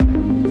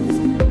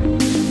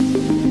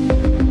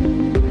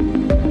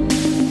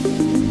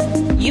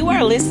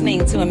are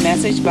listening to a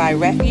message by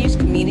Refuge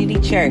Community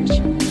Church.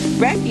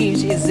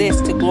 Refuge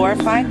exists to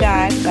glorify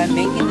God by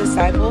making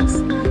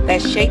disciples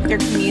that shape their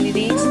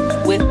communities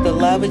with the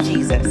love of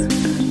Jesus.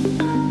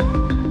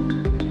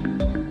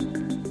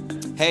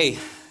 Hey,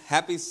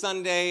 happy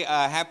Sunday,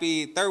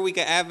 happy third week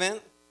of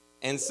Advent.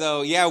 And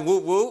so, yeah,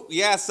 whoop, whoop.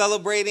 Yeah,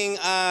 celebrating,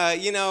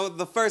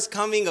 the first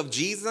coming of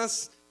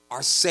Jesus,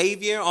 our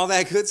Savior, all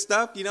that good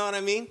stuff. You know what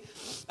I mean?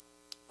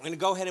 We're going to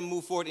go ahead and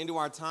move forward into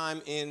our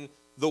time in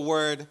the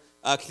Word,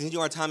 continue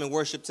our time in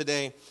worship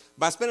today.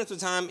 By spending some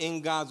time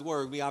in God's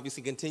Word, we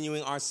obviously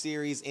continuing our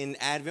series in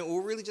Advent.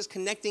 We're really just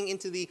connecting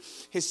into the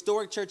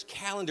historic church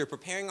calendar,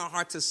 preparing our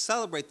heart to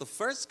celebrate the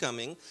first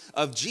coming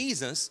of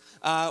Jesus,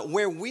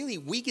 where really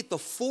we get the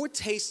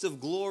foretaste of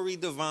glory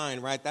divine,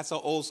 right? That's an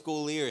old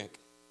school lyric.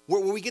 Where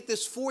we get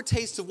this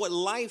foretaste of what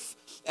life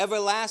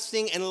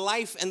everlasting and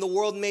life and the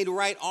world made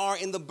right are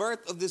in the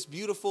birth of this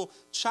beautiful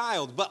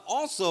child. But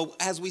also,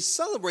 as we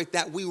celebrate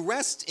that, we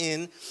rest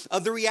in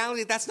the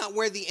reality that's not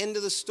where the end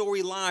of the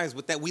story lies,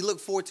 but that we look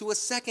forward to a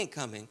second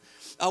coming,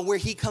 where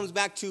he comes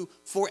back to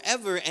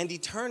forever and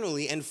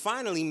eternally and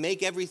finally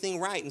make everything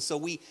right. And so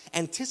we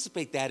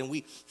anticipate that and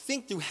we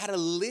think through how to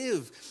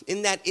live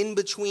in that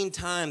in-between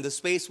time, the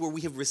space where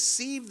we have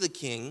received the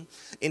King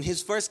in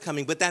his first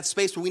coming, but that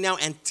space where we now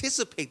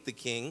anticipate the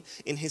King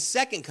in his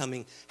second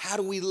coming. How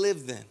do we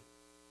live then?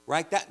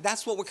 Right?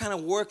 That's what we're kind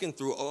of working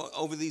through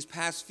over these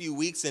past few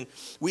weeks. And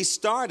we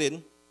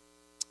started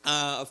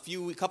a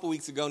couple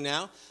weeks ago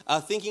now,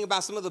 thinking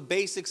about some of the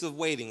basics of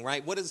waiting,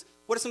 right? What are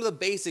some of the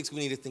basics we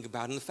need to think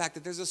about? And the fact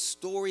that there's a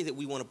story that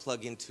we want to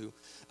plug into,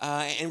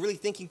 and really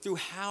thinking through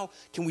how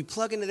can we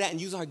plug into that and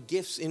use our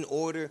gifts in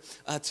order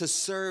to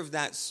serve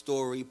that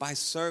story by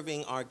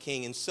serving our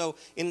King. And so,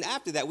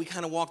 after that, we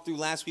kind of walked through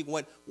last week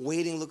what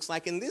waiting looks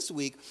like. And this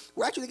week,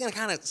 we're actually going to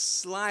kind of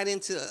slide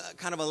into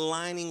kind of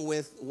aligning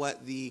with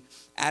what the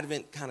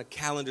Advent kind of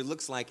calendar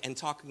looks like and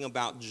talking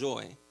about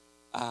joy.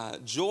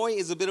 Joy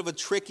is a bit of a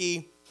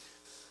tricky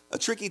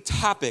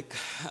topic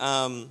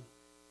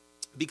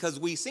because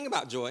we sing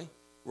about joy,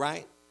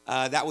 right?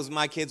 That was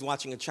my kids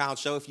watching a child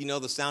show. If you know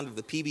the sound of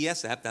the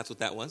PBS app, that's what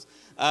that was.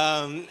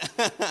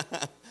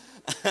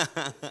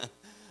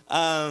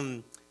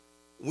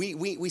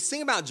 We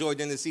sing about joy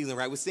during the season,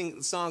 right? We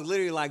sing songs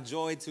literally like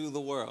Joy to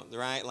the World,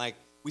 right? Like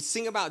we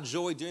sing about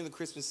joy during the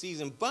Christmas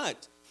season,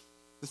 but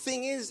the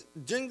thing is,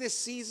 during this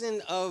season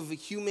of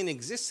human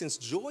existence,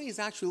 joy is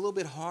actually a little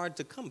bit hard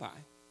to come by,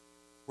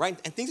 right?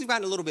 And things have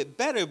gotten a little bit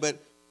better, but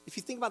if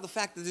you think about the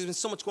fact that there's been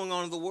so much going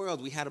on in the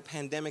world, we had a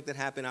pandemic that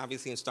happened,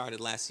 obviously, and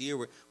started last year.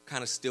 We're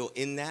kind of still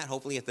in that,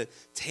 hopefully at the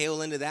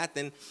tail end of that.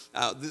 Then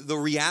the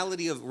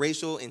reality of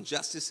racial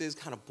injustices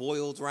kind of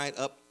boiled right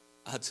up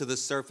to the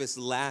surface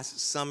last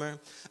summer.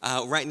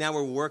 Right now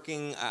we're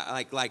working,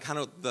 like kind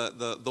of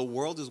the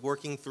world is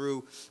working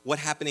through what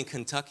happened in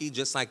Kentucky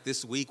just like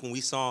this week when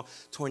we saw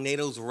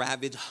tornadoes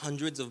ravage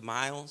hundreds of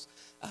miles.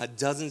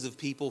 Dozens of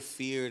people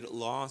feared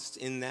lost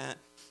in that.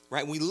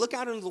 Right? We look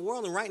out into the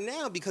world, and right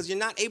now, because you're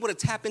not able to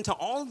tap into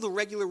all of the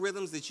regular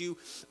rhythms that you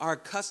are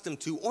accustomed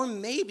to, or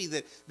maybe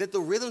that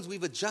the rhythms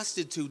we've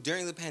adjusted to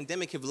during the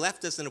pandemic have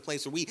left us in a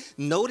place where we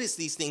notice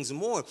these things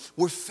more.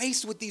 We're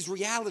faced with these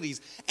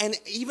realities. And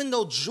even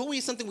though joy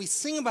is something we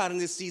sing about in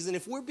this season,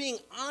 if we're being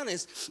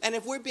honest and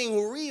if we're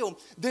being real,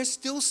 there's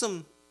still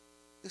some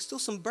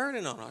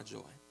burden on our joy.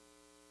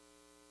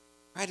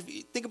 Right? If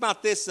you think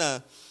about this,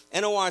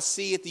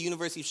 NORC at the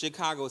University of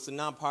Chicago, it's a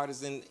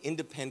nonpartisan,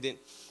 independent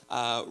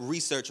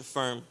research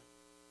firm.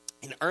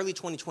 In early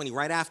 2020,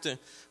 right after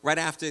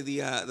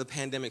the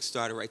pandemic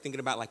started, right,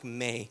 thinking about like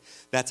May,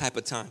 that type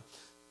of time.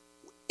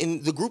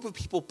 In the group of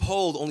people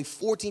polled, only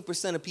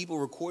 14% of people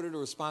recorded a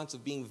response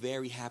of being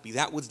very happy.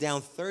 That was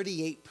down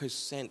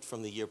 38%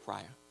 from the year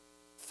prior.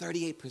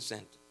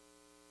 38%.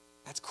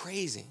 That's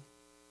crazy.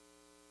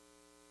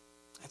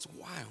 That's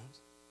wild.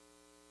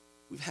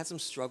 We've had some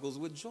struggles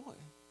with joy.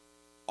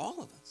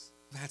 All of us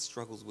have had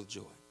struggles with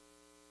joy.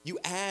 You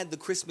add the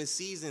Christmas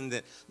season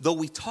that though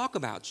we talk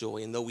about joy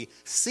and though we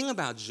sing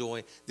about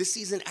joy, this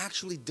season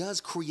actually does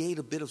create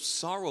a bit of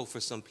sorrow for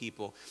some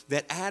people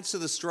that adds to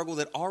the struggle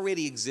that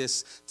already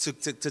exists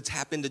to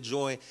tap into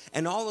joy.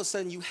 And all of a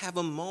sudden you have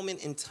a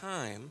moment in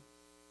time,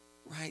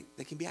 right,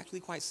 that can be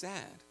actually quite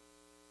sad.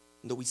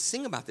 And though we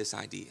sing about this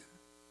idea,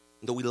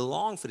 and though we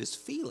long for this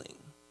feeling,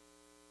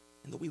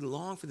 and though we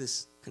long for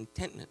this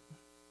contentment,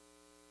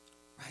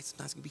 right,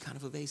 sometimes it can be kind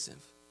of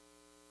evasive,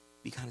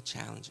 be kind of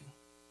challenging.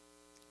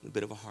 A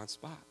bit of a hard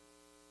spot.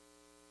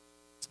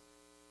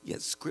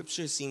 Yet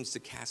Scripture seems to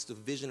cast a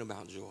vision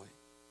about joy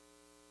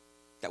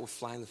that would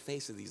fly in the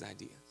face of these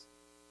ideas.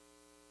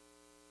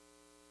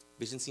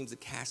 Vision seems to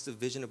cast a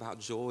vision about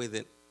joy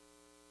that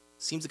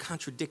seems to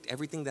contradict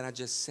everything that I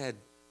just said.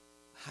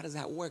 How does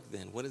that work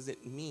then? What does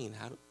it mean?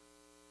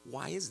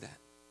 Why is that?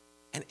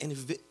 And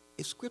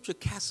if Scripture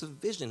casts a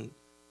vision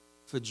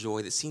for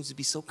joy that seems to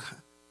be so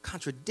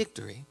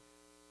contradictory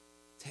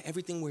to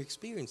everything we're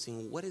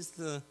experiencing, what is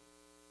the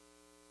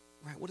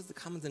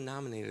common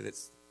denominator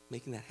that's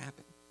making that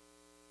happen?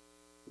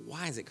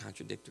 Why is it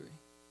contradictory?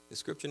 Is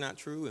Scripture not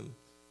true? And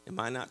Am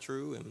I not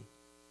true? And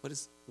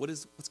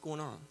what's going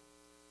on?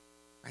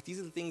 Right? These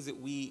are the things that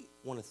we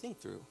want to think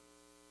through.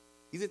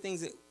 These are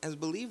things that, as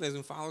believers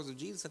and followers of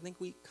Jesus, I think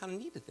we kind of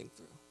need to think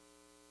through.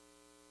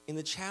 In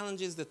the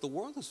challenges that the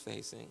world is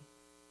facing,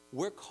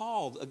 we're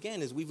called,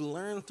 again, as we've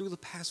learned through the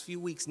past few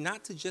weeks,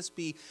 not to just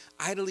be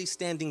idly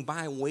standing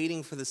by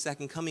waiting for the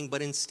second coming,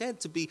 but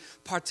instead to be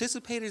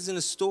participators in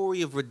a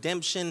story of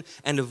redemption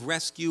and of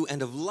rescue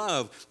and of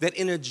love that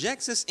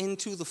interjects us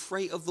into the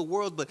fray of the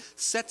world, but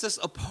sets us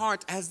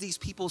apart as these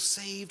people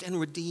saved and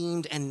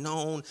redeemed and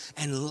known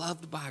and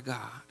loved by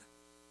God.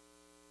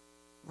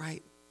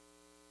 Right?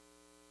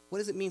 What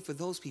does it mean for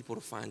those people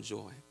to find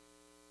joy?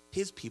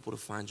 His people to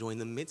find joy in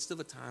the midst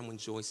of a time when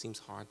joy seems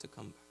hard to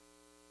come by.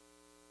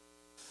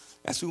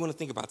 That's what we want to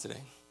think about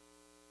today.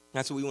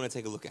 That's what we want to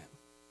take a look at.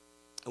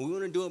 And we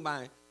want to do it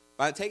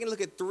by taking a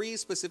look at 3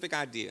 specific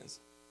ideas.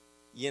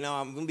 You know,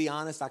 I'm going to be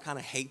honest, I kind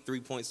of hate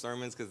 3-point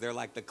sermons because they're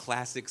like the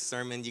classic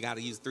sermon. You got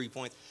to use 3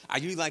 points. I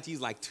usually like to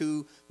use like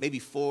 2, maybe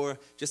 4,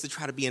 just to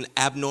try to be an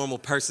abnormal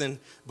person.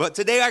 But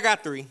today I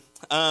got 3.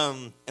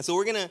 And so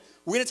we're gonna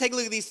take a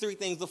look at these 3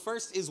 things. The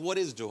first is, what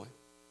is joy?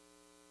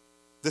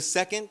 The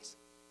second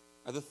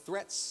are the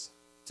threats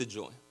to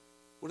joy.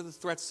 What are the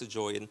threats to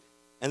joy?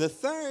 And the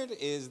third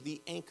is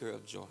the anchor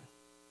of joy.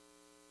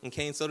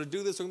 Okay, and so to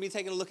do this, we're going to be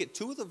taking a look at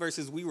 2 of the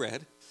verses we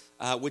read,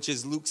 which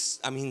is not Luke.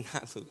 I'm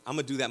going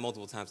to do that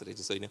multiple times today,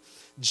 just so you know.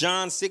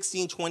 John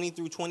 16, 20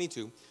 through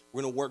 22.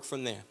 We're going to work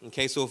from there.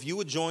 Okay, so if you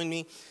would join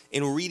me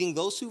in reading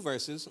those 2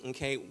 verses,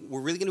 okay,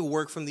 we're really going to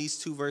work from these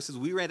 2 verses.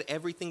 We read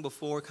everything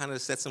before, kind of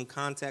to set some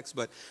context,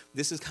 but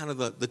this is kind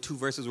of the 2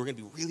 verses we're going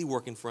to be really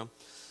working from.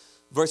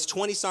 Verse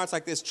 20 starts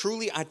like this: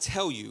 "Truly I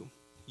tell you,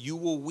 you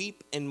will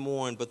weep and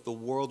mourn, but the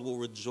world will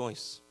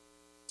rejoice.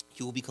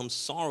 You will become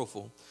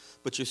sorrowful,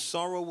 but your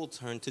sorrow will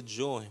turn to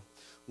joy.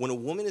 When a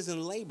woman is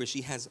in labor,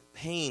 she has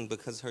pain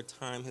because her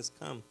time has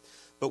come.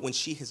 But when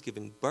she has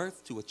given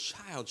birth to a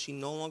child, she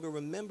no longer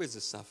remembers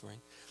the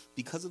suffering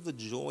because of the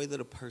joy that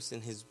a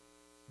person has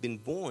been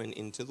born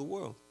into the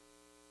world.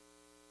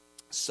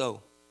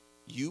 So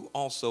you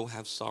also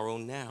have sorrow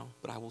now,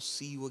 but I will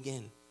see you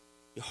again.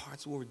 Your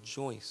hearts will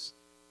rejoice,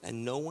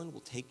 and no one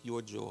will take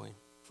your joy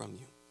from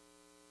you."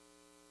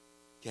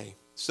 Okay,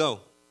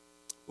 so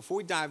before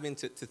we dive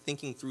into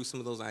thinking through some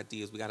of those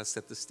ideas, we got to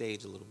set the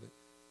stage a little bit,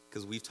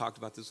 because we've talked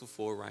about this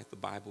before, right? The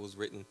Bible was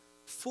written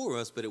for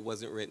us, but it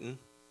wasn't written.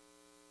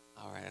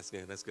 All right,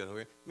 that's good.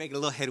 We're making a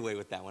little headway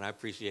with that one. I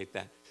appreciate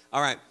that.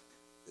 All right,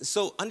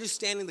 so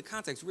understanding the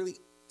context really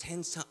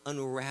tends to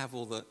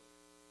unravel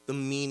the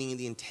meaning and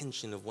the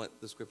intention of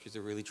what the scriptures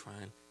are really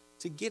trying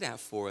to get at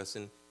for us.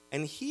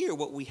 And here,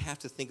 what we have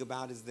to think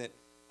about is that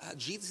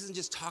Jesus isn't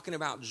just talking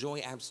about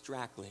joy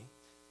abstractly.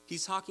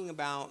 He's talking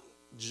about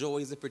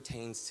joy as it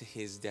pertains to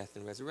his death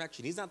and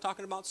resurrection. He's not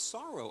talking about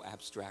sorrow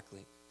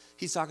abstractly.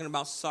 He's talking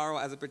about sorrow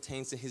as it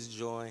pertains to his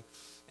joy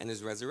and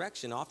his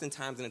resurrection.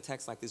 Oftentimes in a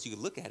text like this, you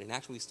could look at it and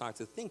actually start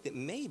to think that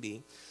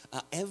maybe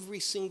every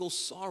single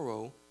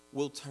sorrow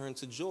will turn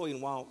to joy.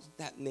 And while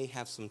that may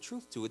have some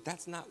truth to it,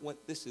 that's not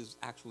what this is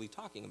actually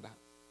talking about.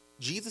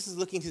 Jesus is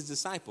looking at his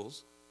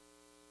disciples,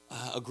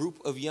 a group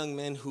of young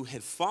men who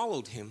had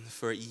followed him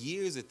for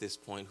years at this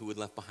point, who had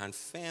left behind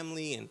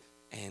family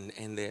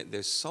and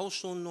their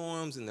social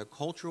norms and their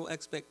cultural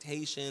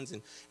expectations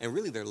and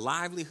really their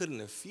livelihood and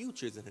their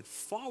futures, and had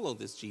followed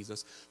this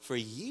Jesus for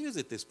years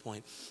at this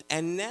point.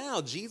 And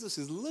now Jesus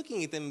is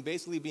looking at them and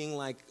basically being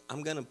like,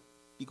 I'm going to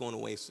be going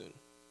away soon.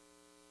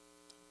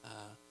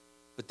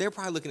 But they're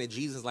probably looking at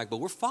Jesus like, but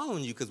we're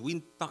following you because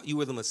we thought you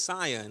were the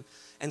Messiah.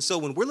 And so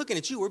when we're looking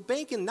at you, we're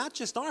banking not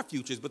just our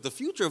futures, but the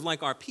future of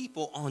like our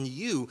people on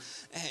you.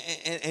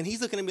 And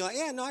he's looking at me like,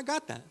 yeah, no, I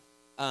got that.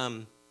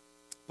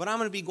 But I'm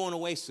going to be going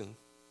away soon.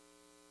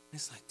 And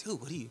it's like, dude,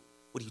 what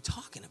are you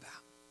talking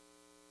about?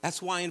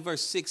 That's why in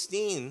verse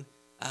 16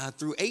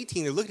 through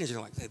 18, they're looking at you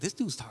like, this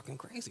dude's talking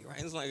crazy, right?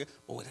 And it's like,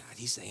 well, what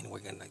he's saying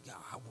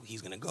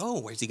he's going to go.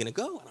 Where's he going to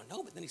go? I don't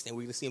know. But then he's saying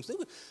we're going to see him soon.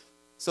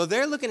 So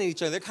they're looking at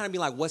each other. They're kind of being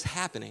like, what's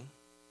happening?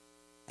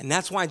 And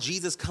that's why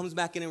Jesus comes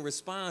back in and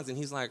responds. And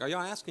he's like, are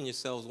y'all asking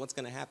yourselves what's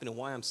going to happen and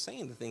why I'm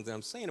saying the things that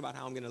I'm saying about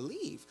how I'm going to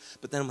leave?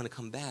 But then I'm going to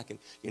come back and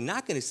you're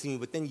not going to see me,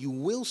 but then you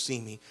will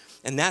see me.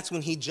 And that's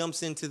when he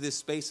jumps into this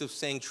space of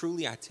saying,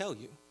 truly, I tell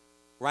you,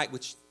 right?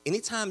 Which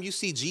anytime you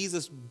see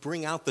Jesus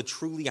bring out the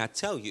truly, I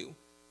tell you,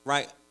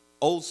 right?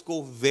 Old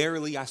school,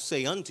 verily, I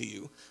say unto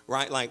you,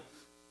 right? Like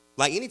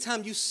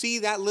anytime you see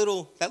that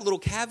little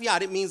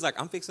caveat, it means like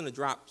I'm fixing to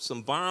drop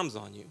some bombs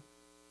on you.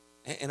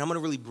 And I'm going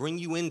to really bring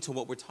you into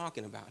what we're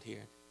talking about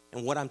here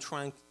and what I'm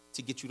trying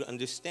to get you to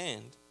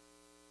understand.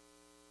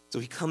 So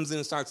he comes in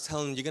and starts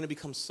telling them, you're going to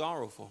become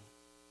sorrowful,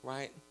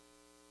 right?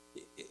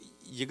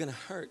 You're going to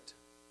hurt.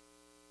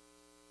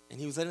 And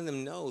he was letting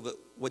them know that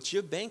what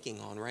you're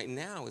banking on right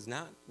now is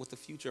not what the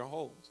future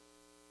holds.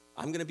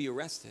 I'm going to be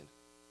arrested.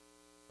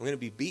 I'm going to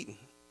be beaten.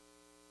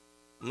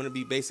 I'm going to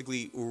be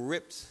basically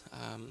ripped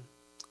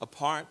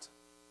apart.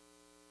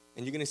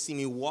 And you're going to see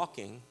me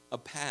walking a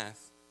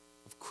path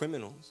of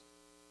criminals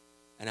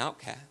and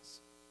outcasts.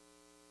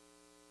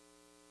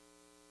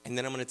 and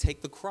then I'm going to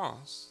take the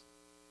cross,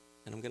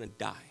 and I'm going to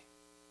die.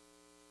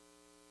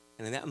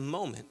 And in that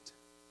moment,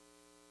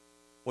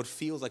 what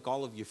feels like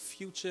all of your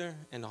future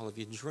and all of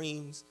your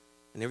dreams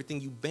and everything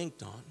you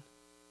banked on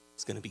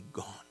is going to be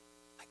gone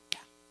like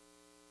that.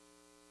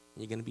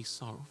 And you're going to be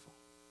sorrowful.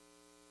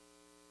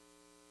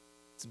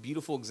 It's a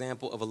beautiful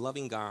example of a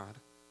loving God,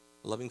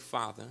 a loving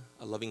Father,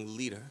 a loving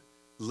leader,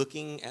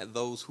 looking at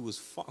those who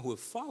have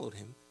followed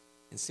him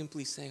and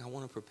simply saying, I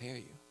want to prepare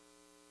you.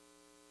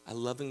 I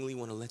lovingly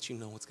want to let you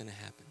know what's going to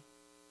happen.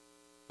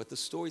 But the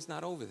story's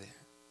not over there.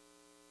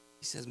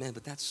 He says, man,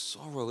 but that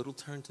sorrow, it'll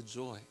turn to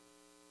joy.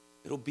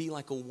 It'll be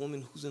like a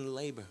woman who's in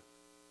labor.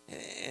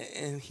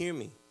 And hear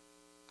me,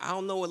 I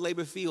don't know what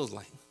labor feels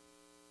like,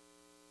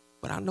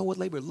 but I know what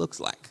labor looks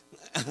like.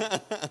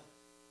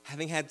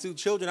 Having had 2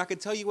 children, I can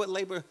tell you what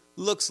labor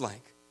looks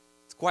like.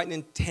 It's quite an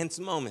intense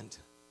moment.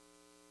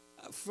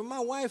 For my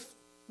wife,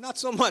 not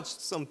so much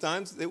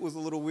sometimes. It was a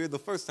little weird the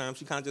first time.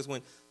 She kind of just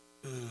went,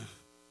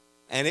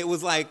 And it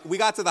was like, we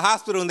got to the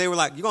hospital and they were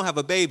like, you're going to have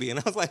a baby. And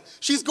I was like,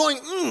 she's going,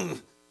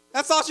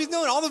 That's all she's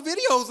doing. All the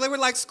videos, they were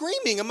like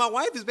screaming. And my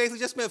wife has basically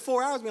just spent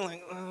 4 hours being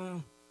like,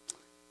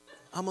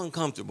 I'm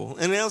uncomfortable.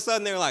 And then all of a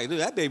sudden they were like, dude,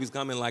 that baby's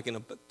coming like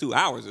in 2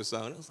 hours or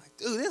so. And I was like,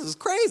 dude, this is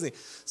crazy.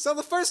 So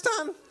the first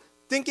time,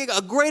 thinking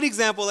a great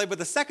example of labor, but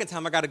the second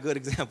time I got a good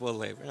example of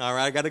labor. All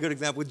right, I got a good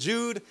example.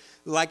 Jude,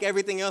 like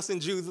everything else in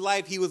Jude's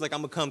life, he was like, I'm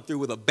going to come through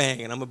with a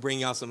bang and I'm going to bring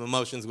y'all some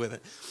emotions with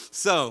it.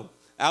 So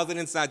that was an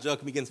inside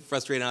joke. Me getting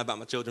frustrated now about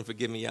my children.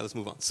 Forgive me. Yeah, let's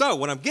move on. So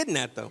what I'm getting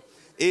at, though,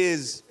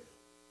 is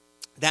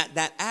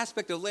that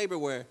aspect of labor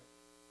where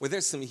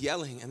there's some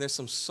yelling and there's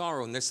some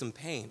sorrow and there's some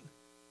pain.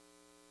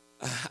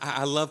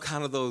 I love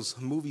kind of those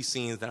movie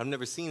scenes that I've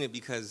never seen it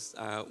because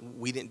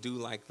we didn't do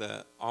like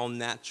the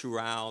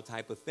all-natural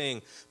type of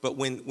thing. But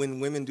when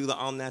women do the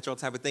all-natural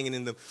type of thing, and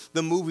in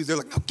the movies, they're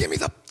like, no, give me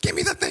the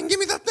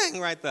thing,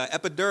 right? The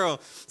epidural.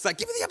 It's like,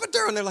 give me the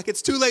epidural. And they're like,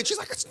 it's too late. She's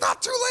like, it's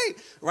not too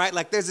late, right?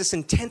 Like there's this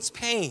intense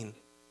pain,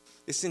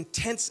 this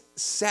intense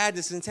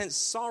sadness, intense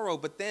sorrow,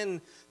 but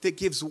then that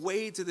gives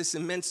way to this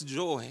immense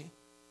joy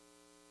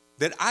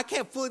that I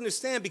can't fully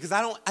understand because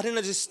I didn't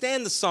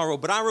understand the sorrow.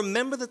 But I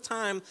remember the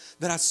time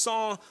that I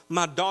saw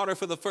my daughter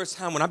for the first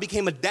time, when I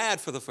became a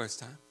dad for the first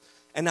time.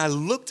 And I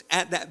looked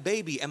at that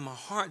baby and my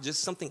heart,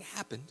 just something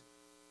happened.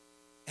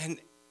 And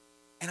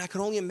I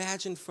could only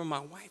imagine for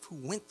my wife who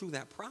went through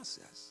that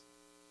process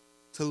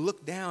to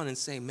look down and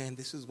say, man,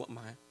 this is what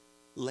my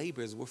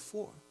labors were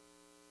for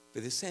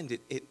this end.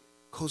 It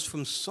goes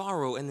from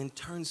sorrow and then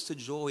turns to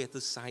joy at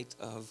the sight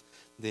of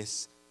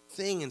this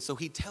thing. And so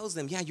he tells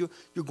them, yeah,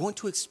 you're going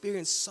to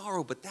experience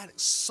sorrow, but that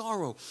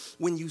sorrow,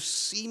 when you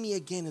see me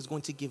again, is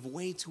going to give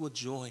way to a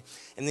joy.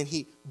 And then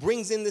he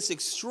brings in this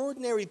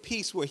extraordinary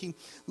piece where he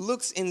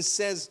looks and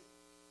says,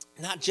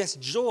 not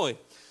just joy,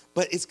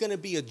 but it's going to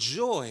be a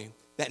joy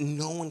that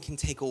no one can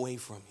take away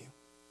from you.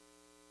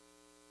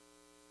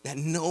 That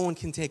no one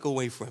can take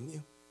away from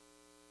you.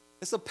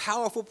 It's a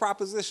powerful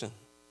proposition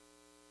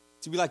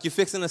to be like, you're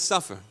fixing to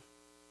suffer,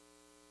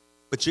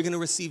 but you're going to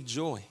receive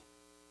joy.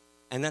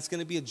 And that's going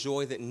to be a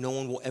joy that no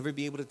one will ever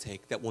be able to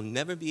take, that will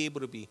never be able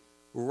to be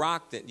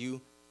rocked, that you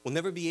will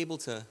never be able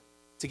to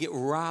get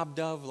robbed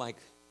of. Like,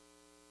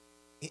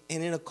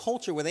 and in a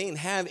culture where they didn't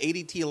have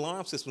ADT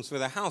alarm systems for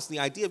their house, the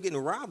idea of getting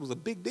robbed was a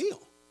big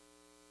deal.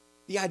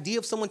 The idea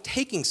of someone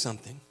taking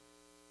something,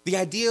 the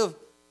idea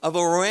of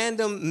a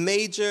random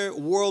major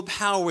world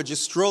power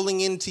just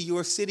strolling into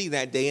your city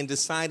that day and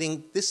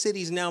deciding this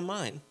city's now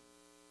mine,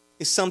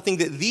 is something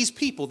that these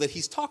people that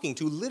he's talking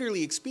to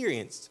literally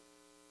experienced.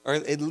 Or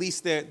at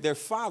least their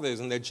fathers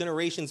and their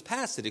generations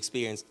past had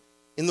experienced.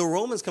 In the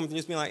Romans coming through,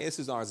 just being like, this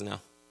is ours now.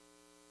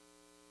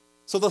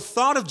 So the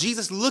thought of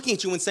Jesus looking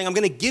at you and saying, I'm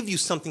going to give you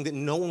something that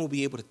no one will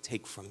be able to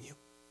take from you,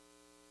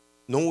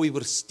 no one will be able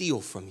to steal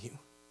from you,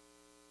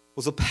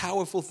 was a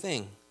powerful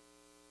thing.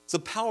 It's a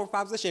powerful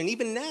proposition. And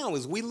even now,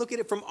 as we look at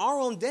it from our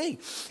own day,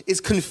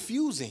 it's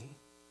confusing.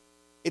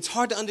 It's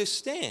hard to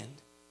understand.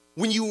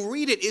 When you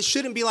read it, it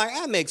shouldn't be like,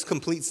 that makes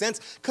complete sense.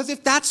 Because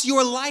if that's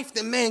your life,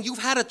 then man, you've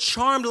had a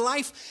charmed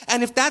life.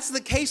 And if that's the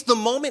case, the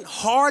moment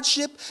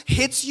hardship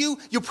hits you,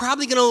 you're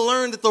probably going to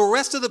learn that the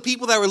rest of the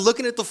people that were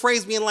looking at the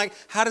phrase being like,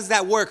 how does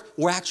that work?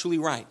 Were actually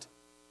right.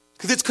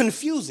 Because it's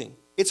confusing.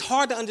 It's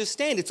hard to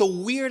understand. It's a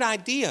weird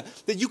idea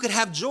that you could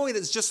have joy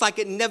that's just like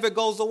it never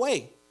goes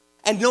away.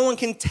 And no one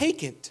can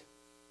take it.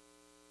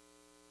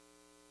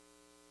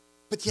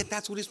 But yet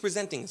that's what he's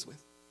presenting us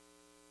with.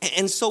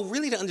 And so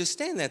really to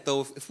understand that,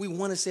 though, if we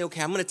want to say,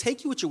 okay, I'm going to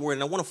take you at your word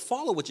and I want to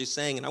follow what you're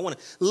saying and I want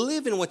to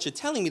live in what you're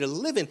telling me to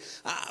live in,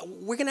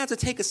 we're going to have to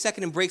take a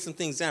second and break some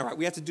things down, right?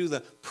 We have to do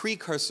the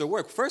precursor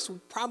work. First, we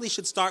probably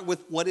should start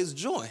with what is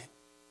joy,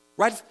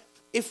 right?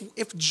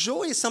 If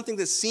joy is something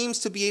that seems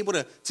to be able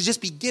to just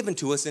be given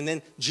to us, and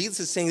then Jesus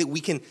is saying that we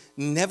can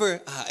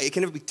never, it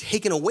can never be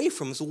taken away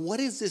from us,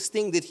 what is this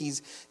thing that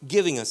he's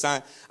giving us?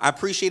 I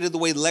appreciated the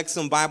way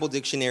Lexham Bible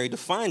Dictionary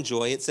defined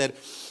joy. It said,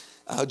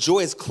 joy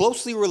is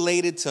closely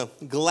related to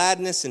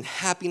gladness and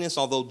happiness,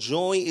 although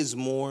joy is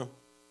more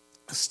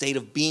a state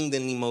of being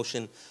than an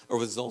emotion, a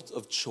result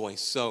of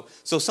choice. So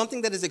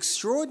something that is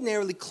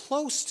extraordinarily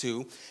close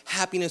to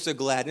happiness or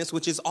gladness,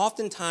 which is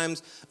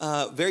oftentimes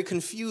very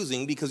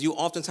confusing because you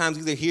oftentimes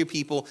either hear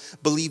people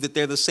believe that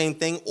they're the same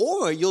thing,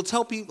 or you'll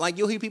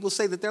hear people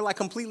say that they're like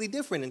completely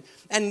different,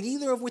 and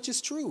neither of which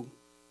is true.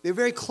 They're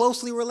very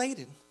closely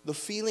related. The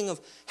feeling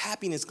of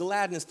happiness,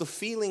 gladness, the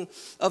feeling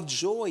of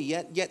joy,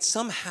 yet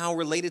somehow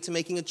related to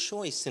making a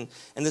choice and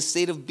the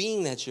state of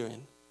being that you're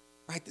in.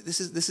 Right? This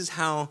is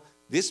how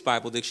this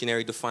Bible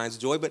dictionary defines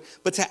joy.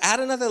 But to add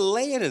another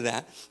layer to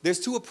that, there's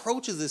two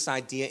approaches to this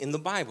idea in the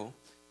Bible.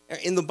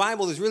 In the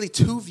Bible, there's really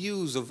two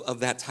views of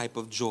that type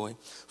of joy.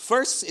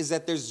 First is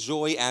that there's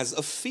joy as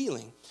a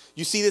feeling.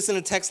 You see this in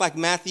a text like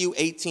Matthew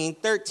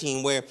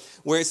 18:13,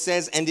 where it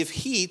says, and if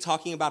he,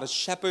 talking about a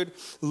shepherd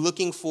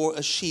looking for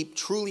a sheep,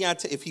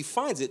 if he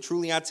finds it,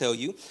 truly I tell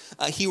you,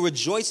 he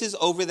rejoices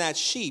over that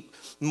sheep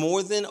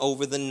more than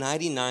over the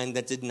 99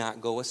 that did not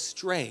go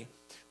astray.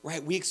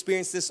 Right? We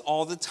experience this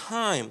all the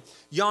time.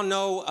 Y'all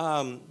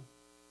know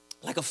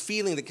like a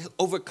feeling that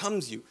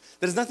overcomes you,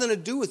 that has nothing to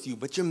do with you,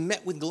 but you're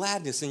met with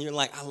gladness and you're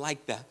like, I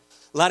like that.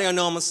 A lot of y'all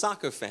know I'm a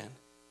soccer fan,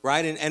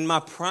 right? And my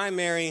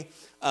primary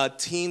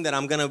team that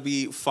I'm going to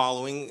be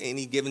following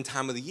any given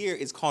time of the year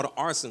is called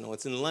Arsenal.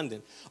 It's in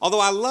London. Although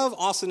I love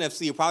Austin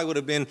FC, it probably would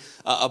have been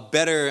a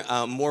better,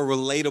 more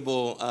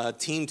relatable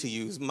team to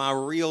use. My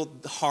real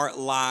heart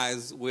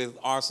lies with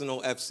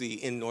Arsenal FC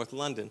in North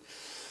London.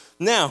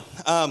 Now,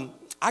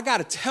 I got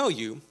to tell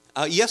you,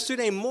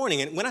 yesterday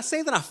morning, and when I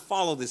say that I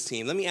follow this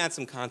team, let me add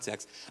some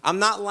context. I'm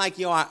not like,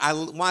 I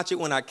watch it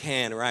when I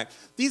can, right?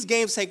 These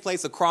games take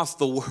place across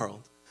the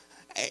world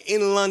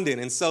in London.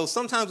 And so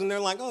sometimes when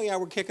they're like, oh, yeah,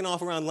 we're kicking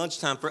off around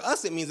lunchtime, for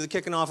us it means they're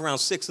kicking off around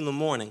 6 in the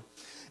morning.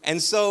 And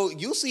so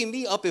you'll see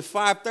me up at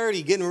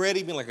 5:30 getting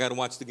ready, being like, I got to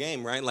watch the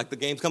game, right? Like the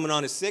game's coming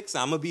on at 6.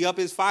 I'm going to be up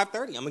at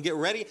 5:30. I'm going to get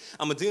ready.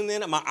 I'm going to tune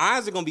in. My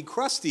eyes are going to be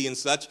crusty and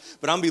such,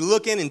 but I'm going to be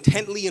looking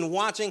intently and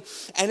watching.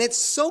 And it's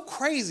so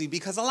crazy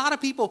because a lot of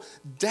people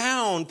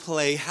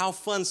downplay how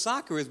fun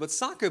soccer is, but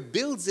soccer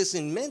builds this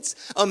immense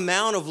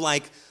amount of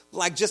like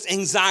just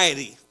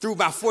anxiety through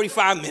about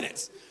 45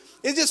 minutes.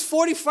 It's just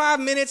 45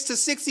 minutes to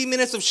 60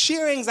 minutes of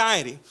sheer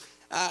anxiety.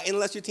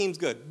 Unless your team's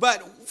good.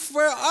 But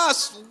for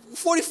us,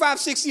 45,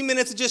 60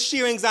 minutes of just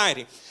sheer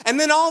anxiety. And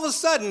then all of a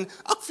sudden,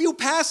 a few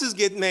passes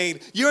get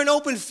made. You're in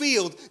open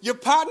field. Your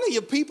partner,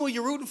 your people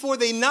you're rooting for,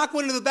 they knock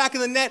one into the back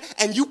of the net,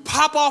 and you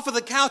pop off of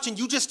the couch and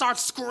you just start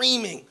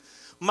screaming.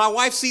 My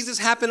wife sees this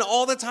happen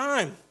all the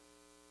time.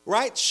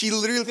 Right? She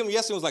literally came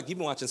yesterday was like, you've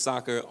been watching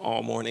soccer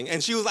all morning.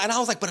 And I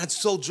was like, but I'm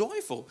so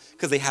joyful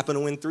because they happened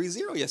to win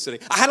 3-0 yesterday.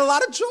 I had a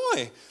lot of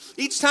joy.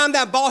 Each time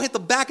that ball hit the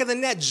back of the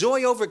net,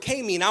 joy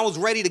overcame me and I was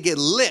ready to get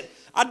lit.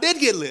 I did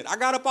get lit. I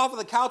got up off of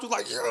the couch, was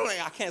like,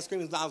 I can't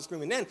scream as loud as I was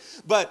screaming then.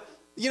 But,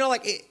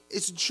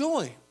 it's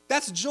joy.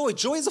 That's joy.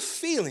 Joy is a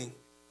feeling,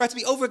 right? To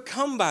be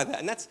overcome by that.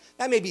 And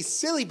that may be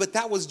silly, but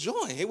that was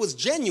joy. It was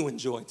genuine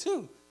joy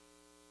too.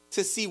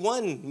 To see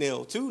 1-0,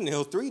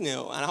 2-0,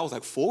 3-0. And I was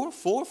like, 4?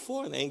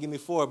 They ain't give me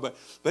 4, but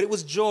it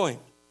was joy.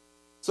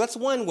 So that's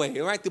one way,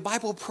 right? The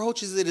Bible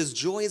approaches it as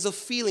joy as a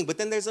feeling, but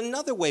then there's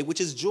another way,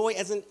 which is joy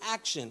as an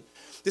action.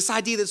 This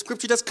idea that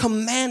Scripture does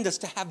command us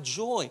to have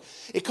joy.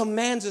 It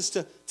commands us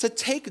to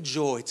take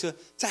joy, to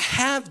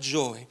have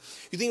joy.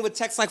 You think of a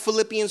text like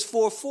Philippians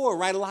 4:4,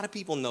 right? A lot of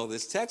people know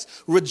this text.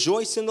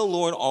 Rejoice in the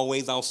Lord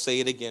always. I'll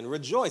say it again.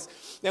 Rejoice.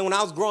 Now, when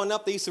I was growing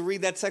up, they used to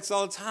read that text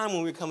all the time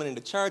when we were coming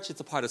into church.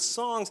 It's a part of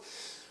songs.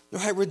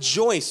 Right?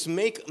 Rejoice.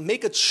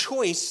 Make a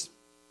choice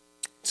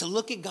to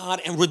look at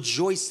God and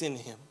rejoice in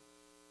Him.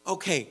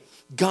 Okay,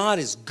 God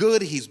is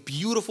good. He's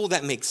beautiful.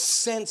 That makes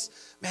sense.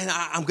 Man,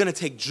 I'm going to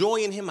take joy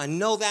in Him. I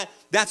know that.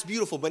 That's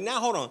beautiful. But now,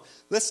 hold on.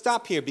 Let's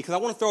stop here because I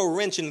want to throw a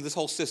wrench into this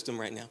whole system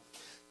right now.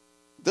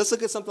 Let's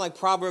look at something like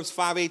Proverbs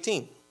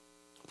 5:18.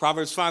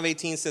 Proverbs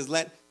 5:18 says,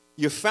 let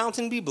your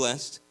fountain be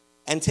blessed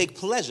and take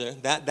pleasure.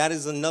 That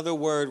is another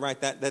word, right?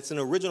 That's an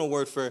original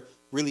word for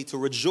really to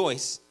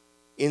rejoice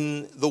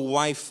in the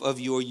wife of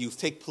your youth.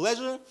 Take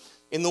pleasure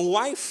in the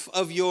wife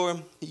of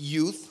your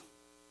youth.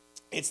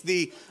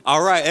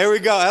 All right, there we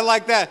go. I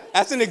like that.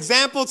 That's an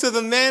example to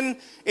the men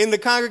in the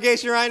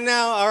congregation right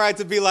now. All right,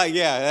 to be like,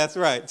 yeah, that's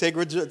right.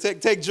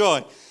 Take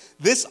joy.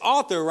 This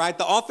author, right,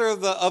 the author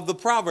of the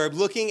proverb,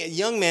 looking at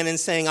young men and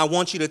saying, I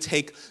want you to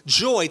take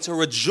joy, to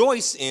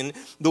rejoice in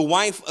the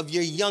wife of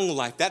your young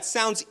life. That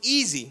sounds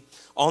easy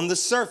on the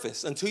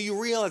surface until you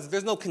realize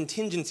there's no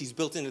contingencies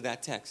built into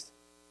that text.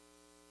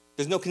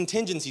 There's no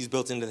contingencies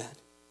built into that.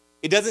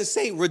 It doesn't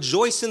say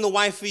rejoice in the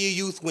wife of your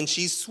youth when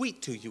she's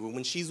sweet to you or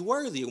when she's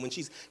worthy or when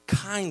she's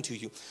kind to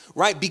you,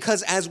 right?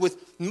 Because as with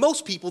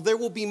most people, there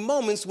will be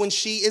moments when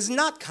she is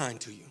not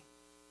kind to you.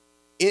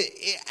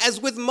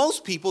 As with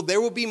most people, there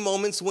will be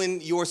moments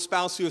when your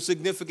spouse or your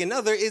significant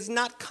other is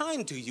not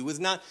kind to you, is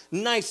not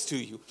nice to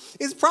you.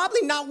 It's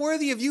probably not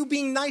worthy of you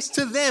being nice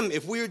to them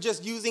if we were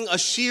just using a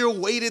sheer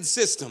weighted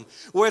system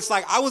where it's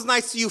like, I was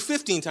nice to you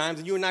 15 times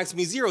and you were nice to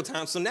me 0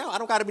 times, so now I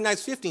don't got to be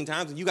nice 15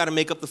 times and you got to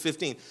make up the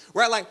 15,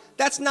 right? Like,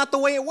 that's not the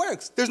way it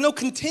works. There's no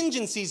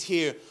contingencies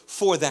here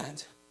for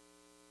that.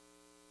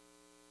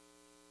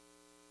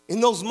 In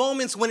those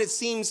moments when it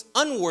seems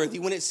unworthy,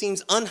 when it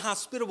seems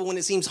unhospitable, when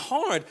it seems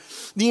hard,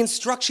 the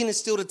instruction is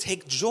still to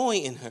take joy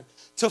in her,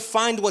 to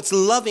find what's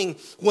loving,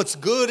 what's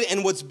good,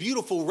 and what's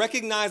beautiful.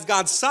 Recognize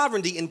God's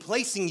sovereignty in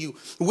placing you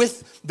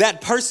with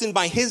that person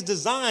by his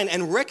design,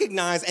 and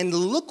recognize and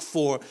look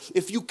for,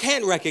 if you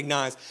can't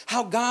recognize,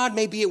 how God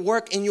may be at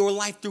work in your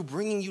life through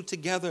bringing you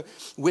together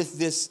with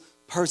this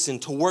person,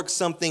 to work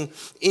something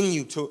in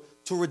you, to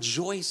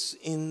rejoice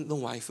in the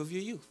wife of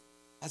your youth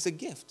as a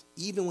gift,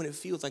 even when it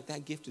feels like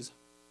that gift is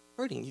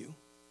hurting you.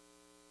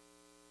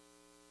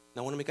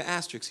 Now, I want to make an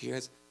asterisk here.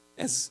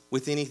 As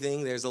with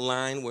anything, there's a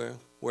line where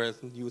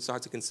you would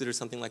start to consider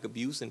something like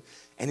abuse, and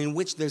in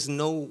which there's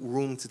no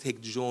room to take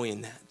joy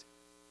in that.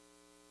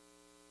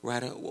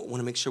 Right? I want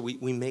to make sure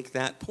we make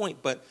that point.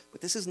 But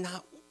this is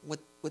not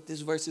what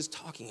this verse is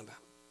talking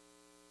about.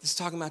 This is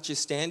talking about your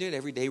standard,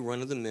 everyday,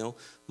 run-of-the-mill,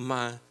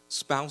 my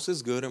spouse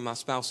is good, or my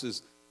spouse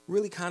is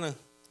really kind of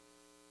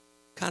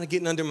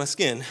getting under my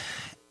skin.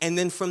 And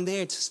then from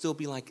there to still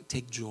be like,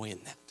 take joy in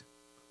that.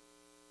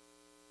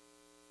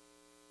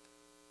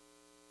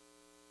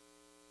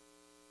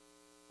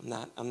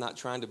 I'm not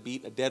trying to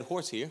beat a dead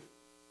horse here.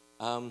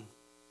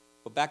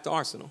 But back to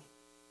Arsenal.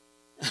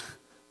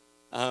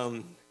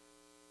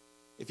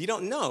 If you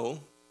don't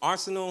know,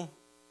 Arsenal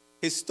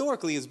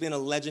historically has been a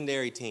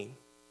legendary team.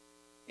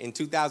 In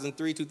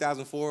 2003,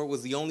 2004,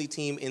 was the only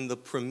team in the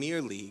Premier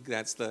League,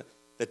 that's the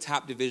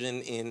top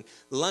division in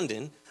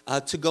London,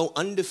 to go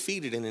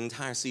undefeated in an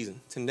entire season,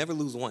 to never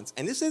lose once.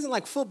 And this isn't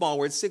like football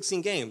where it's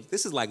 16 games.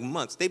 This is like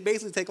months. They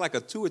basically take like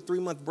a 2 or 3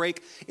 month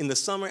break in the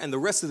summer, and the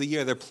rest of the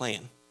year they're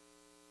playing.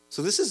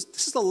 So this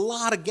is a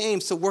lot of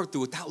games to work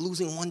through without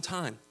losing one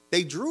time.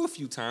 They drew a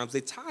few times,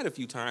 they tied a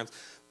few times,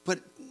 but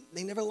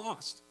they never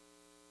lost.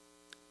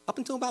 Up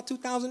until about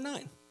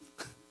 2009,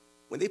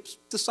 when they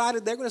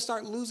decided they're going to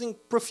start losing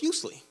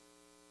profusely.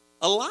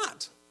 A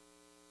lot.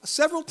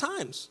 Several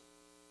times.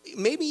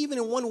 Maybe even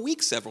in 1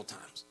 week, several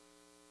times.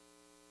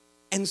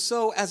 And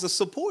so as a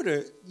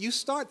supporter, you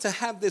start to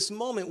have this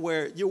moment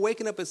where you're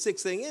waking up at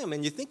 6 a.m.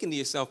 and you're thinking to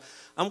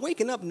yourself, I'm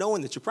waking up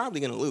knowing that you're probably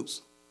going to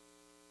lose,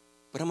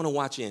 but I'm going to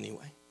watch you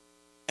anyway.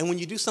 And when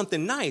you do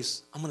something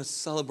nice, I'm going to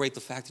celebrate the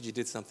fact that you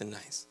did something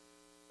nice.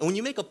 And when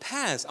you make a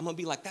pass, I'm going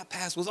to be like, that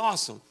pass was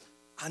awesome.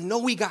 I know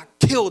we got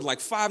killed like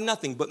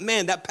 5-0, but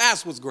man, that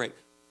pass was great.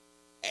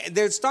 And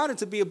there started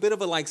to be a bit of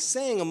a like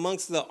saying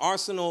amongst the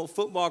Arsenal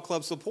Football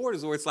Club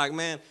supporters where it's like,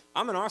 man,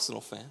 I'm an Arsenal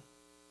fan.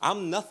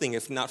 I'm nothing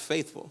if not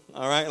faithful,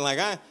 all right?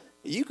 Like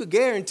you could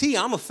guarantee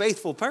I'm a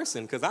faithful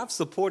person because I've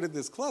supported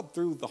this club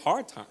through the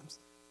hard times.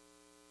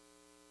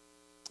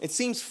 It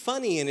seems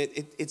funny, and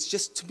it's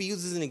just to be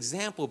used as an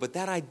example, but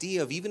that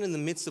idea of even in the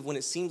midst of when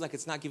it seems like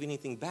it's not giving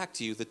anything back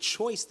to you, the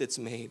choice that's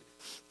made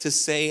to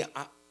say,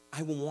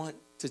 I will want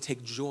to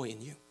take joy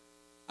in you.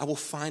 I will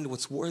find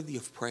what's worthy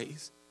of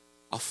praise.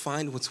 I'll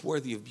find what's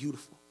worthy of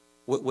beautiful.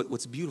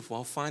 What's beautiful.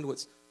 I'll find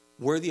what's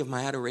worthy of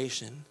my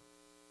adoration,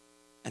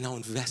 and I'll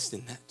invest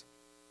in that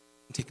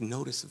and take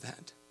notice of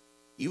that.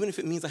 Even if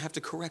it means I have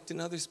to correct in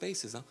other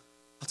spaces, I'll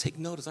take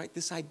notice. Right?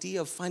 This idea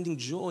of finding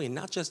joy in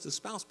not just a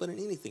spouse, but in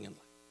anything in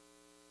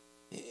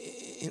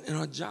life. In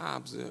our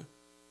jobs, or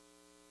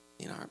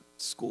in our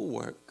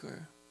schoolwork,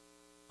 or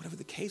whatever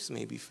the case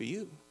may be for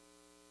you.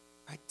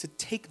 Right? To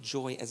take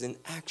joy as an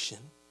action.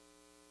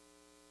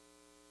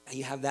 And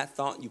you have that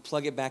thought, you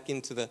plug it back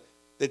into the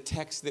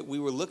text that we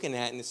were looking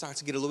at, and it starts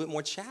to get a little bit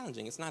more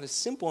challenging. It's not as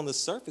simple on the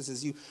surface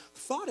as you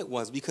thought it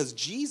was, because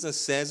Jesus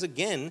says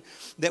again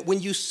that when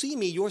you see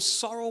me, your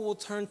sorrow will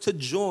turn to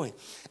joy,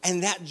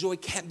 and that joy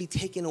can't be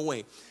taken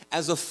away.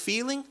 As a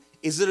feeling,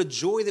 is it a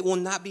joy that will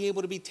not be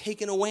able to be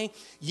taken away?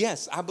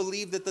 Yes, I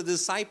believe that the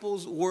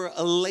disciples were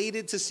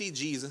elated to see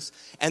Jesus,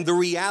 and the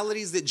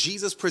realities that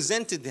Jesus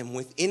presented them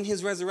with in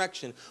his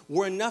resurrection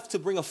were enough to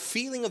bring a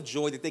feeling of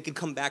joy that they could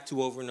come back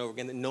to over and over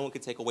again, that no one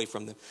could take away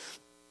from them.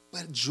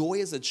 But joy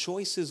is a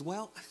choice as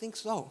well? I think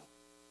so.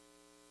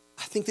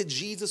 I think that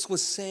Jesus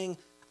was saying,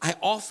 I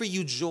offer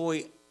you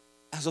joy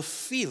as a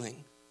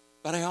feeling,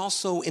 but I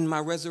also, in my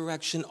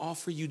resurrection,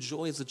 offer you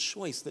joy as a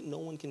choice that no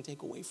one can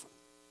take away from you.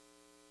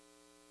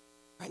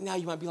 Right now,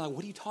 you might be like,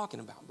 what are you talking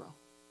about, bro?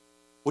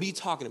 What are you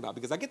talking about?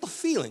 Because I get the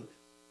feeling,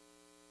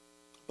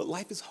 but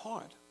life is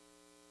hard.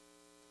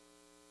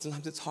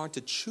 Sometimes it's hard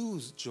to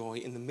choose joy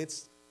in the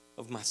midst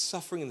of my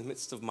suffering, in the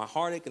midst of my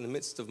heartache, in the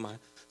midst of my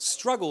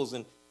struggles,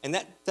 and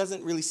that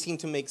doesn't really seem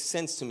to make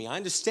sense to me. I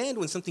understand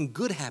when something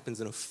good happens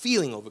and a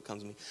feeling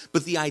overcomes me,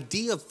 but the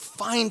idea of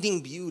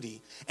finding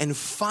beauty and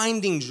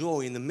finding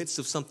joy in the midst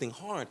of something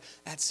hard,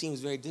 that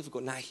seems very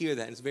difficult. And I hear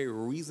that, and it's a very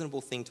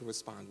reasonable thing to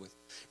respond with.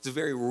 It's a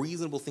very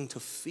reasonable thing to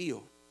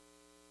feel.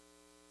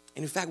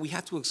 And in fact, we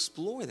have to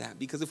explore that,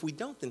 because if we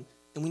don't, then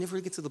we never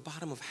get to the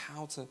bottom of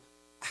how to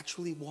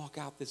actually walk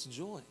out this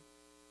joy.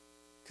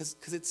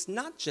 Because it's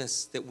not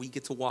just that we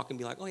get to walk and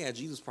be like, oh yeah,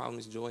 Jesus' problem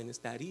is joy and it's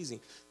that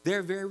easy. There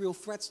are very real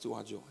threats to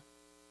our joy.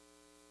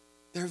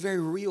 There are very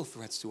real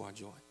threats to our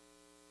joy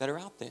that are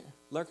out there,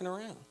 lurking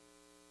around.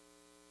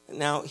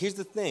 Now, here's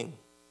the thing.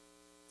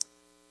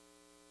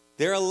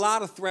 There are a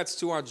lot of threats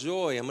to our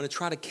joy. I'm going to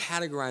try to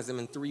categorize them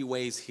in 3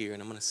 ways here,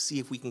 and I'm going to see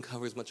if we can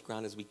cover as much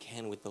ground as we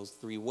can with those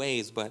 3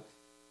 ways. But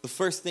the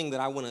first thing that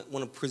I want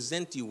to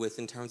present you with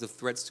in terms of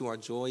threats to our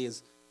joy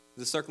is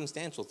the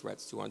circumstantial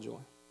threats to our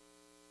joy.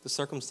 The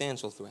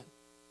circumstantial threat.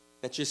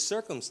 That your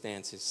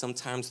circumstances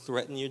sometimes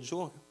threaten your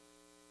joy.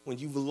 When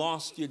you've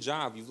lost your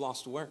job, you've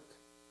lost work,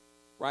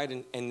 right?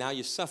 And now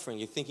you're suffering.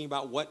 You're thinking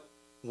about what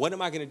am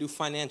I going to do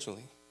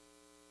financially?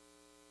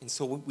 And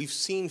so we've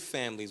seen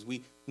families,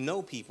 we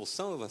know people,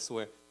 some of us,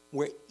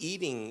 where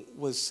eating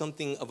was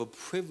something of a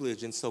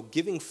privilege. And so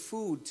giving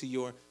food to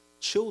your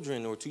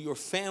children or to your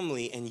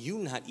family and you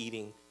not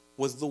eating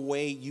was the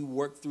way you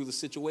worked through the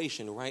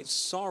situation, right?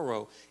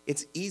 Sorrow,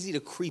 it's easy to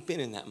creep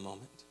in that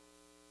moment.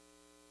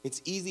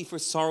 It's easy for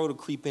sorrow to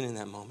creep in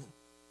that moment.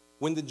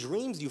 When the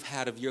dreams you've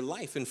had of your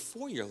life and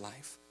for your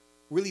life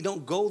really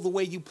don't go the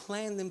way you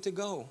planned them to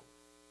go.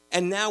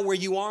 And now where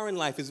you are in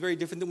life is very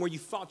different than where you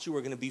thought you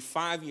were going to be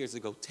 5 years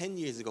ago, 10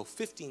 years ago,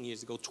 15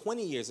 years ago,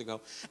 20 years ago.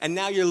 And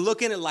now you're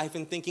looking at life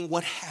and thinking,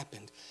 what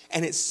happened?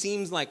 And it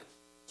seems like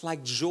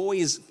joy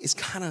is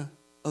kind of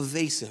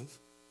evasive,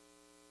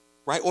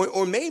 right?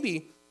 Or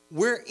maybe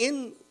where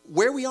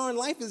we are in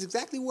life is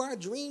exactly where our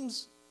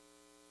dreams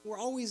were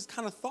always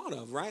kind of thought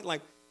of, right?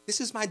 Like, this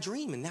is my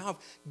dream, and now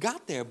I've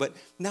got there, but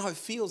now it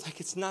feels like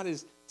it's not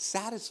as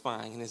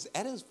satisfying and as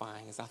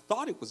edifying as I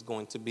thought it was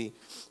going to be,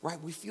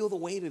 right? We feel the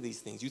weight of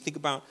these things. You think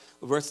about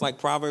a verse like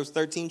Proverbs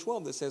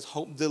 13:12 that says,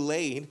 hope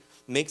delayed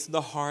makes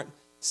the heart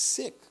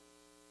sick.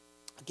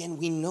 Again,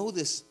 we know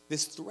this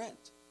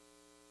threat,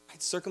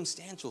 right?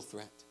 Circumstantial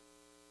threat.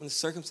 When the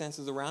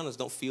circumstances around us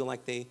don't feel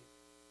like they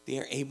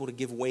are able to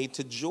give way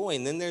to joy.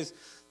 And then there's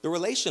the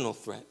relational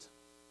threat.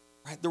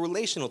 Right? The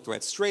relational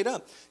threat, straight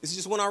up. This is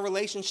just when our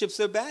relationships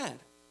are bad.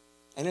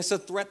 And it's a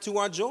threat to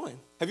our joy.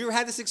 Have you ever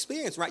had this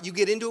experience, right? You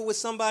get into it with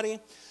somebody,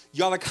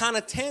 y'all are kind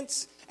of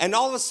tense, and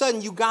all of a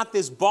sudden you got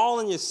this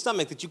ball in your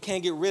stomach that you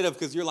can't get rid of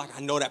because you're like,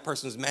 I know that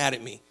person's mad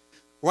at me.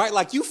 Right?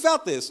 Like you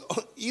felt this.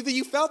 Either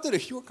you felt it or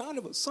you were kind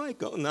of a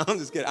psycho. No, I'm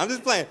just kidding. I'm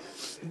just playing.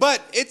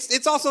 But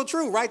it's also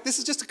true, right? This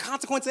is just a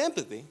consequence of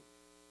empathy.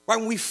 Right,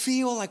 when we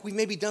feel like we've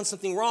maybe done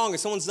something wrong or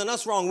someone's done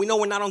us wrong, we know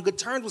we're not on good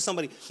terms with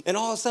somebody, and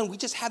all of a sudden we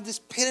just have this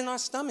pit in our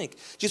stomach.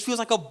 Just feels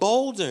like a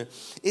boulder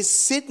is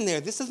sitting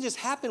there. This doesn't just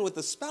happen with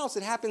a spouse.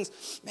 It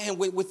happens, man,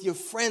 with your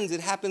friends.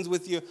 It happens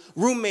with your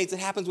roommates. It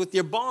happens with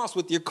your boss,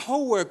 with your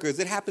coworkers.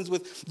 It happens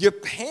with your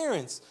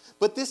parents.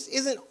 But this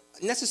isn't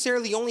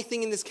necessarily the only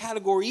thing in this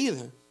category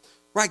either.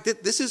 Right,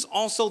 this is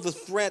also the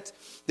threat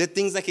that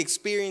things like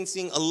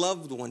experiencing a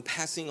loved one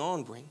passing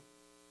on bring.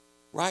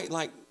 Right,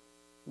 like,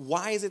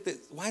 why is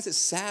it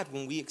sad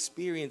when we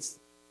experience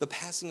the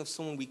passing of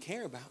someone we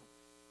care about?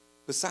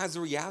 Besides the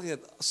reality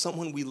that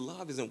someone we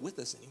love isn't with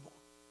us anymore.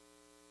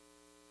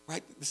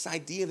 Right? This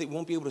idea that we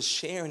won't be able to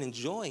share and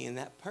enjoy in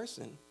that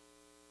person.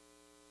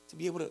 To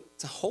be able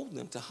to hold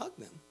them, to hug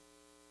them.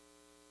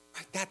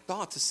 Right? That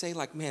thought to say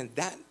like, man,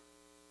 that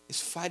is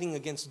fighting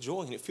against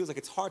joy. And it feels like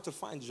it's hard to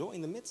find joy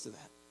in the midst of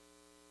that.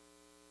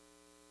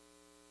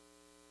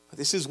 But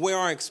this is where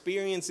our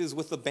experiences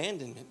with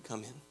abandonment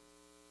come in.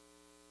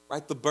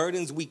 Right, the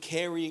burdens we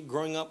carry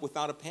growing up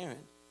without a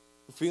parent,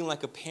 feeling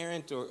like a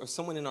parent or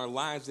someone in our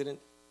lives didn't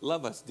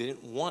love us,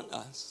 didn't want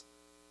us.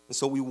 And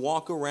so we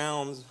walk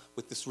around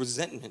with this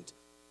resentment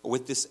or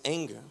with this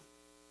anger,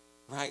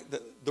 right?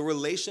 The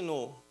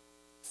relational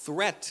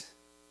threat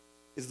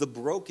is the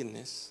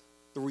brokenness,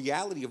 the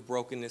reality of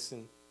brokenness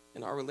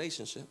in our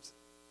relationships.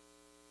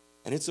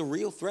 And it's a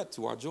real threat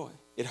to our joy.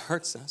 It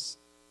hurts us.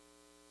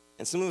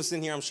 And some of us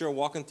in here, I'm sure, are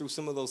walking through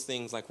some of those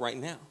things like right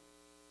now.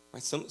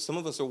 Right? Some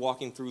of us are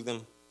walking through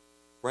them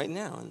right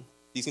now. And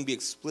these can be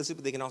explicit,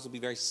 but they can also be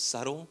very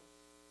subtle.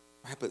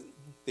 Right? But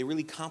they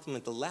really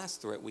complement the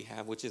last threat we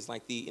have, which is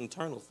like the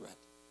internal threat.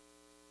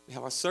 We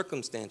have our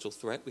circumstantial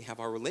threat. We have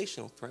our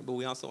relational threat. But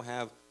we also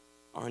have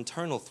our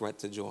internal threat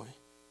to joy.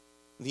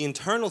 The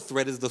internal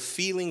threat is the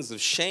feelings of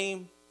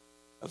shame,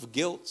 of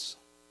guilt,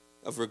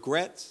 of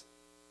regret,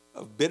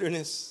 of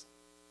bitterness,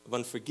 of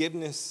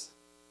unforgiveness,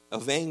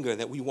 of anger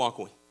that we walk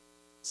with.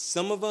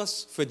 Some of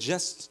us for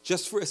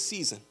just for a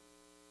season,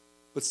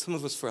 but some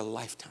of us for a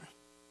lifetime.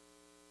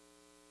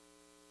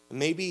 And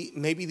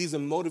maybe these are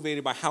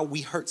motivated by how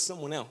we hurt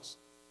someone else,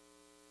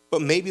 but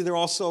maybe they're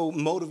also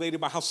motivated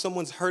by how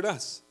someone's hurt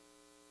us.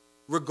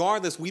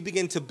 Regardless, we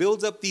begin to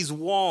build up these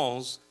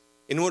walls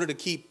in order to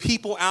keep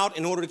people out,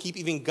 in order to keep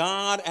even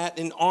God at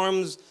an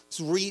arm's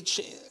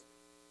reach,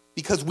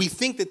 because we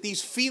think that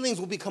these feelings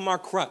will become our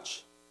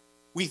crutch.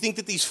 We think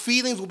that these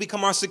feelings will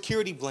become our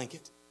security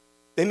blanket.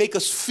 They make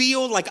us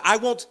feel like I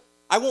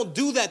won't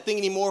do that thing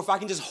anymore if I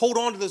can just hold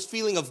on to this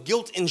feeling of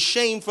guilt and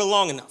shame for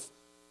long enough.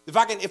 If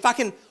I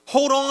can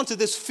hold on to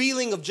this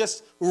feeling of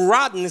just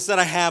rottenness that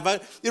I have,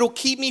 it'll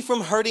keep me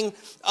from hurting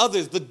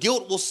others. The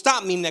guilt will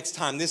stop me next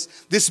time.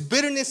 This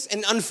bitterness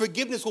and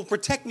unforgiveness will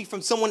protect me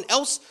from someone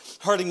else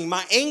hurting me.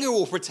 My anger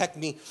will protect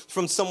me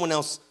from someone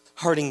else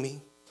hurting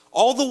me.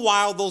 All the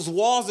while, those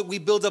walls that we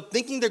build up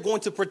thinking they're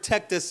going to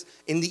protect us,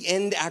 in the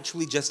end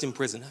actually just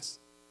imprison us.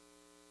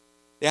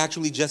 They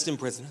actually just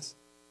imprison us.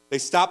 They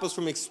stop us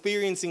from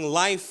experiencing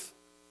life,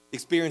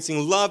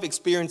 experiencing love,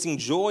 experiencing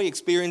joy,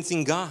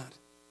 experiencing God.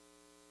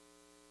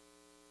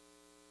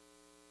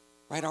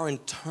 Right? Our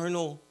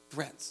internal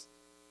threats,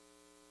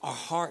 our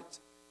heart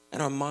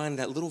and our mind,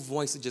 that little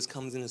voice that just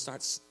comes in and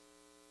starts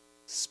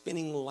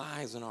spinning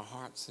lies in our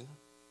hearts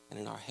and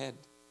in our head.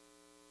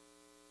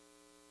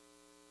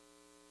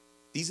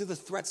 These are the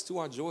threats to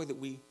our joy that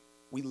we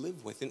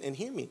live with. And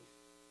hear me.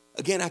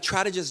 Again, I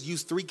try to just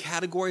use 3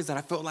 categories that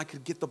I felt like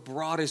could get the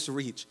broadest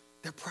reach.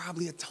 There are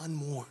probably a ton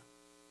more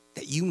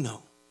that you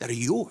know that are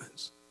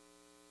yours.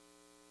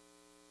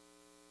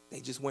 They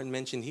just weren't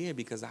mentioned here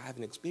because I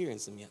haven't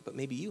experienced them yet, but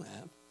maybe you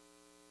have.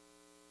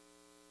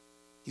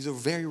 These are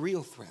very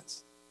real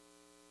threats.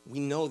 We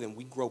know them.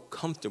 We grow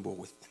comfortable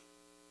with them.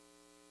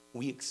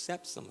 We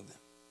accept some of them.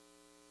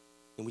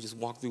 And we just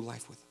walk through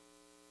life with them.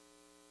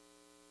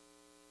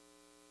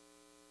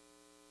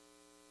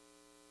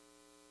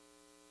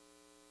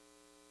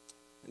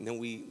 And then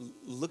we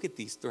look at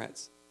these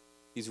threats,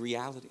 these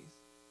realities,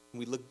 and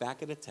we look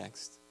back at a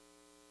text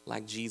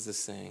like Jesus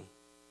saying,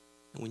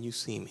 and when you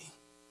see me,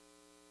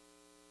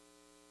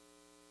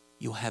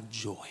 you'll have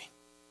joy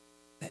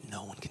that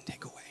no one can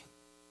take away.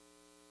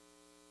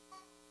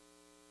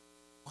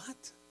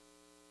 What?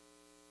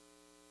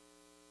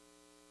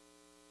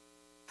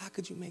 How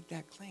could you make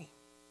that claim?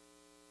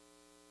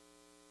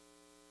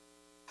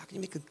 How can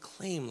you make a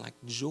claim like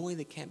joy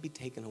that can't be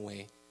taken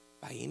away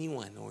by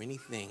anyone or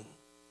anything?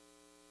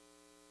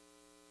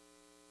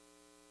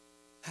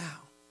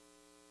 How?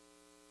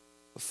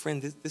 But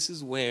friend, this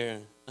is where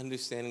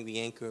understanding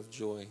the anchor of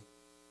joy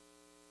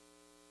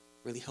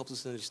really helps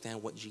us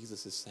understand what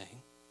Jesus is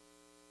saying.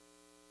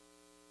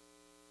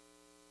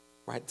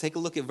 Right? Take a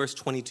look at verse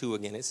 22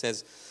 again. It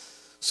says,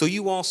 so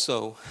you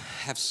also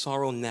have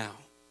sorrow now,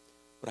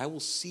 but I will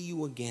see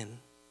you again.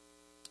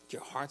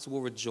 Your hearts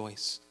will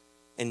rejoice,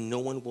 and no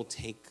one will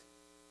take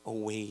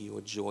away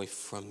your joy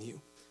from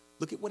you.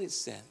 Look at what it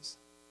says.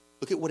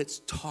 Look at what it's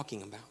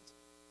talking about.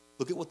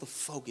 Look at what the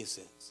focus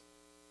is.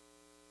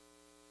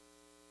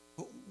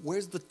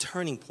 Where's the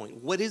turning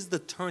point? What is the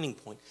turning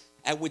point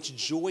at which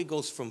joy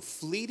goes from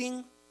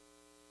fleeting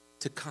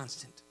to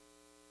constant?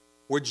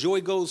 Where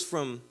joy goes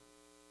from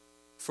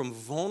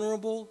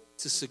vulnerable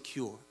to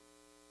secure,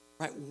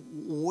 right?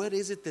 What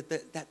is it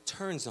that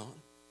turns on?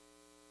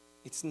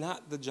 It's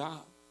not the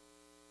job,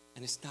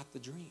 and it's not the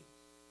dream.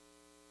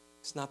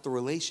 It's not the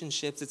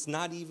relationships. It's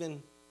not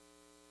even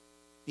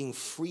being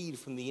freed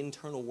from the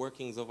internal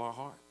workings of our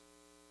heart.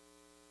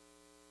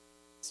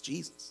 It's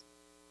Jesus.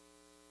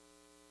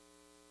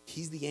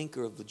 He's the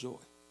anchor of the joy.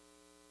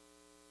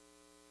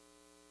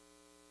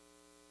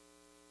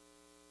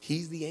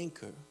 He's the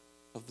anchor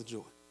of the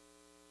joy.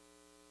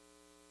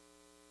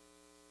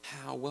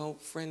 How? Well,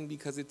 friend,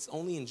 because it's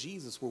only in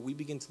Jesus where we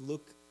begin to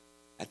look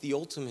at the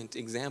ultimate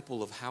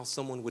example of how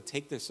someone would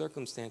take their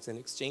circumstance and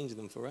exchange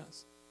them for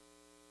us.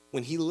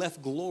 When he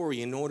left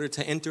glory in order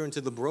to enter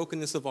into the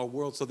brokenness of our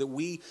world so that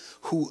we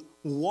who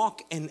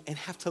walk and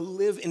have to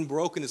live in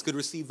brokenness could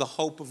receive the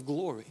hope of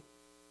glory.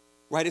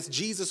 Right? It's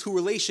Jesus who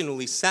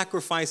relationally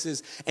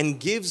sacrifices and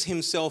gives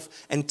himself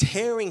and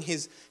tearing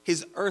his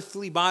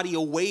earthly body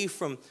away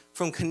from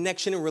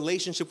connection and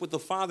relationship with the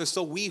Father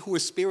so we who are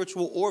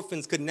spiritual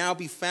orphans could now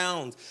be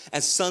found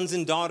as sons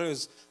and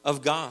daughters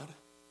of God.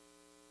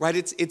 Right?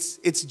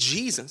 It's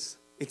Jesus.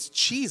 It's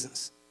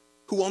Jesus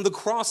who on the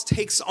cross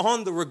takes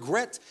on the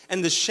regret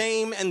and the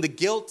shame and the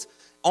guilt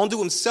onto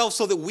himself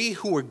so that we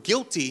who are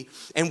guilty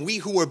and we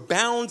who are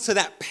bound to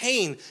that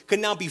pain can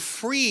now be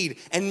freed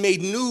and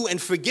made new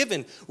and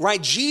forgiven,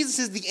 right? Jesus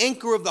is the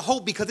anchor of the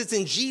hope because it's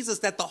in Jesus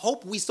that the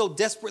hope we so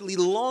desperately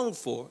long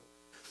for,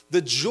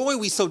 the joy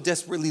we so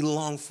desperately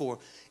long for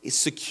is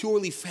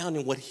securely found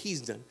in what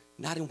he's done,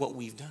 not in what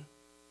we've done.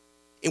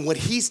 In what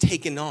he's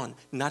taken on,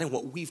 not in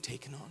what we've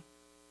taken on.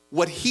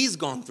 What he's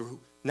gone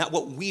through, not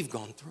what we've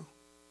gone through.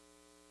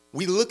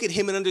 We look at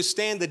him and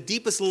understand the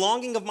deepest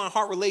longing of my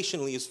heart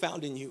relationally is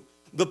found in you.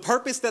 The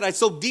purpose that I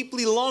so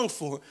deeply long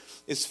for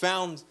is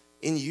found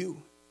in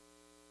you.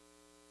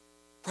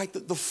 Right?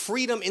 The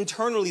freedom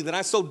internally that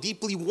I so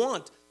deeply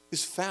want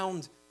is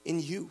found in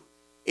you.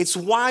 It's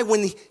why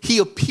when he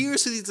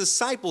appears to these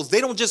disciples,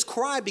 they don't just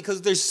cry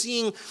because they're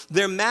seeing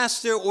their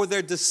master or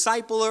their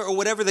discipler or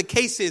whatever the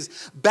case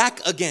is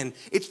back again.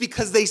 It's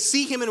because they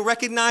see him and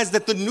recognize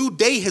that the new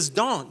day has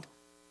dawned.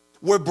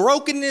 Where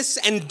brokenness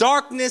and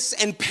darkness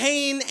and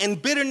pain and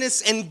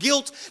bitterness and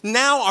guilt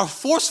now are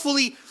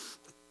forcefully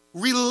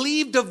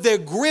relieved of their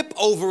grip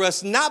over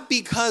us, not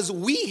because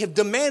we have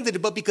demanded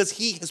it, but because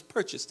he has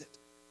purchased it.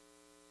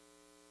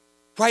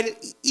 Right?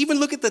 Even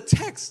look at the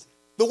text.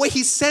 The way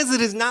he says it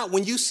is not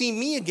when you see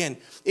me again.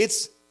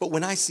 It's, but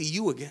when I see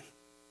you again.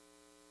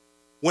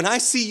 When I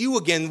see you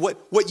again,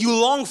 what you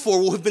long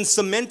for will have been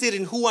cemented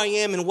in who I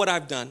am and what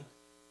I've done.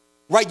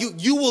 Right?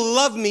 You will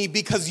love me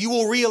because you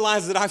will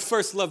realize that I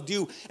first loved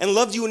you and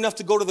loved you enough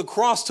to go to the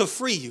cross to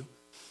free you.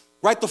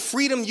 Right? The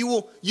freedom you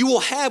will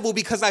have will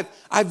because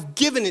I've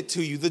given it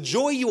to you. The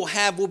joy you will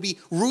have will be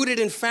rooted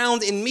and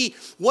found in me.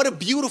 What a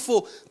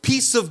beautiful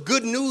piece of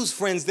good news,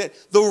 friends, that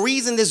the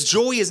reason this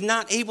joy is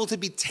not able to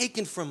be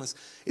taken from us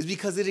is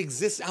because it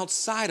exists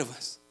outside of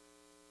us.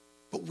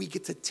 But we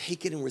get to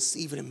take it and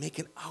receive it and make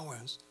it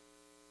ours.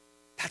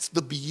 That's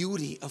the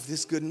beauty of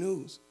this good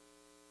news.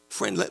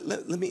 Friend,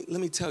 let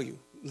me tell you.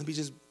 Let me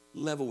just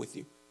level with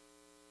you.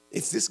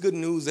 It's this good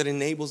news that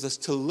enables us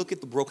to look at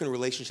the broken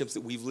relationships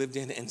that we've lived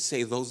in and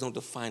say, those don't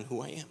define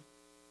who I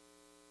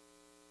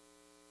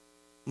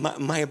am.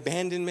 My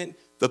abandonment,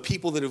 the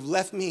people that have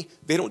left me,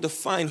 they don't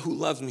define who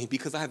loves me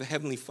because I have a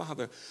heavenly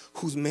Father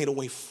who's made a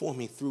way for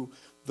me through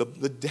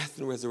the death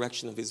and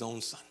resurrection of his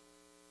own Son.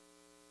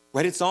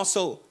 Right? It's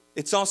also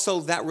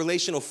that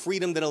relational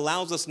freedom that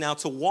allows us now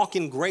to walk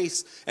in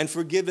grace and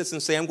forgiveness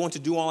and say, I'm going to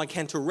do all I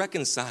can to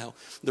reconcile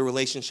the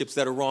relationships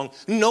that are wrong,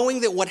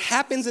 knowing that what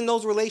happens in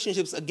those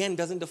relationships, again,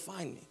 doesn't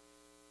define me.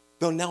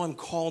 Though now I'm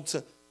called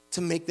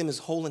to make them as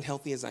whole and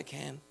healthy as I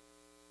can.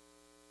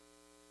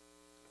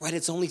 Right?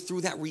 It's only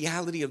through that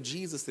reality of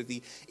Jesus that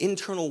the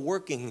internal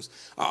workings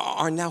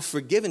are now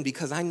forgiven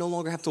because I no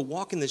longer have to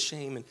walk in the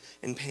shame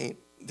and pain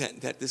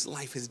that this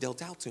life has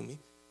dealt out to me.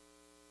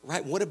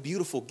 Right? What a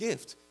beautiful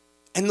gift.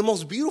 And the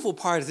most beautiful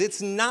part is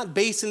it's not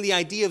based in the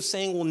idea of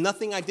saying, well,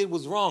 nothing I did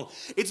was wrong.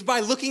 It's by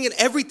looking at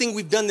everything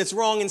we've done that's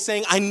wrong and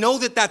saying, I know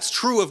that that's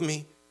true of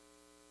me,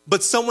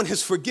 but someone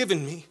has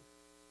forgiven me.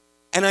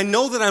 And I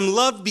know that I'm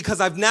loved because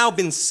I've now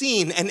been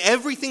seen, and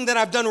everything that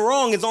I've done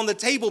wrong is on the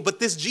table, but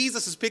this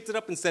Jesus has picked it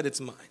up and said,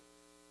 it's mine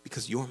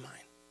because you're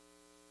mine.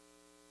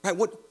 Right?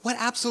 What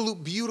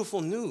absolute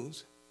beautiful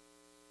news.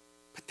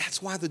 But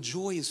that's why the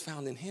joy is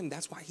found in him.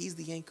 That's why he's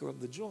the anchor of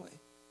the joy.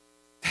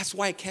 That's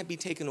why it can't be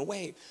taken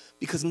away,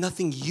 because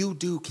nothing you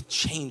do can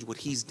change what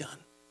he's done.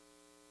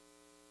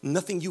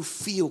 Nothing you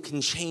feel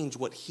can change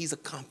what he's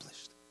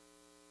accomplished.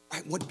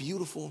 Right? What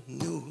beautiful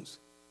news.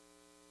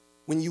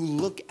 When you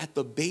look at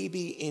the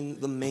baby in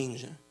the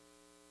manger,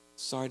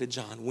 sorry to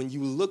John, when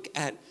you look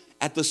at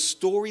the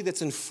story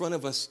that's in front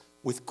of us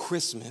with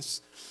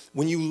Christmas,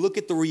 when you look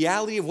at the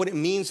reality of what it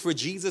means for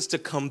Jesus to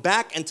come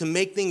back and to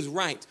make things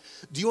right,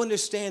 do you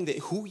understand that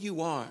who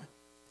you are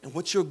and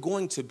what you're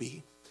going to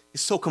be is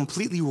so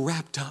completely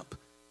wrapped up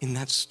in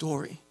that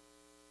story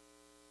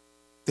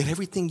that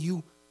everything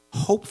you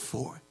hope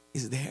for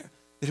is there,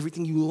 that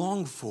everything you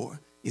long for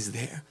is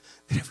there,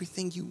 that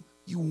everything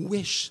you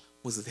wish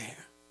was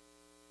there.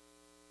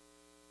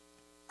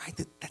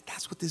 Right?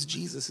 That's what this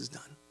Jesus has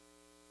done.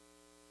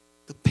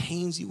 The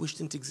pains you wish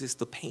didn't exist,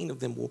 the pain of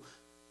them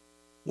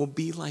will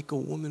be like a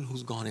woman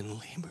who's gone in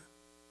labor,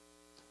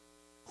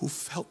 who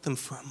felt them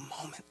for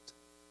a moment,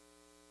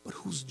 but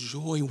whose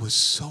joy was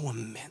so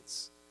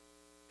immense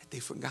they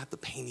forgot the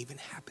pain even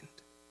happened.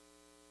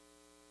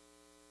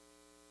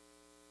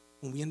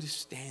 When we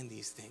understand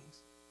these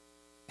things,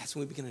 that's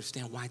when we begin to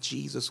understand why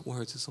Jesus'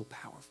 words are so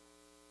powerful.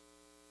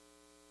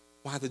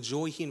 Why the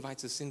joy he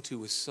invites us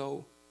into is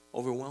so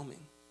overwhelming.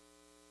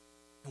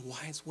 And why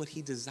it's what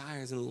he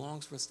desires and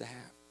longs for us to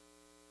have.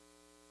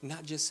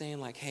 Not just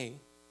saying like, hey,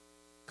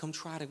 come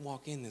try to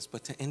walk in this,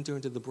 but to enter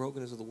into the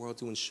brokenness of the world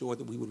to ensure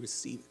that we would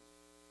receive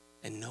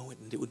it and know it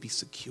and it would be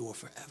secure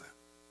forever.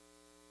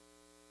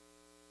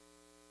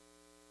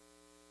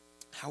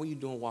 How are you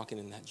doing walking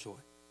in that joy?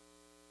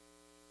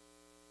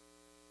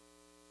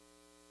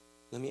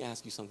 Let me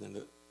ask you something.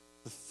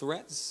 The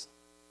threats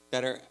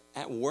that are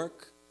at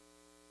work,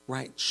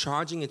 right,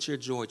 charging at your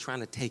joy, trying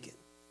to take it.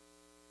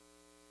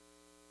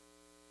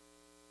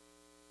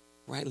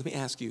 Right, let me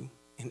ask you,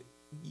 and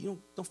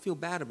you don't feel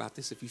bad about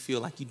this if you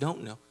feel like you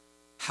don't know.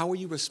 How are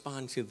you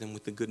responding to them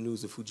with the good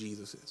news of who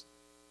Jesus is?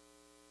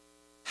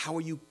 How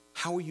are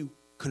you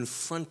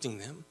confronting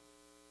them,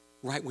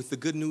 right, with the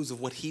good news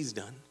of what he's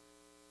done?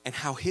 And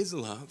how his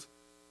love,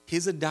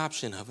 his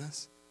adoption of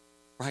us,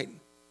 right,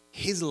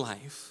 his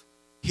life,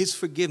 his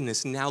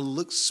forgiveness now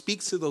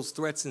speaks to those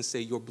threats and say,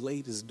 your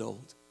blade is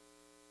dulled.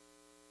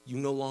 You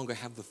no longer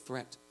have the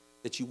threat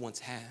that you once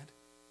had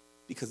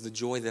because the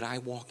joy that I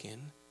walk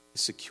in is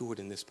secured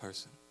in this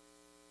person.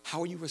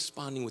 How are you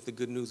responding with the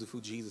good news of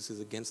who Jesus is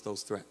against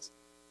those threats?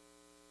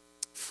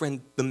 Friend,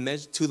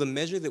 to the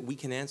measure that we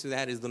can answer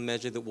that is the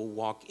measure that we'll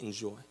walk in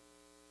joy.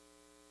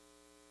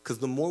 Because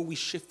the more we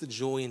shift the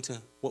joy into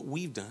what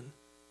we've done,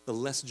 the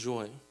less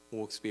joy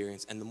we'll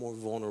experience and the more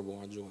vulnerable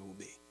our joy will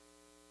be.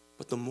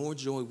 But the more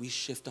joy we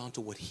shift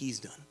onto what he's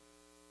done,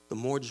 the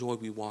more joy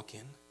we walk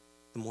in,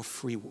 the more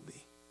free we'll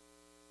be.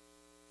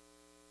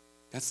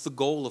 That's the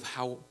goal of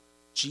how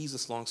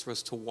Jesus longs for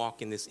us to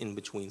walk in this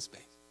in-between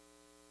space.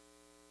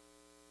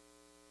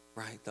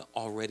 Right? The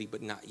already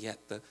but not yet,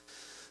 the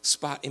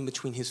spot in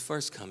between his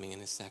first coming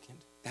and his second.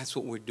 That's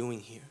what we're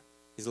doing here,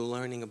 is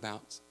learning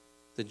about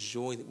the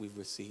joy that we've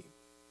received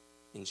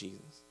in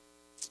Jesus.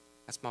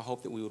 That's my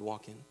hope that we would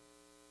walk in.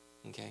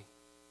 Okay?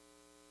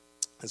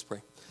 Let's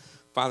pray.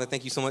 Father,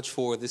 thank you so much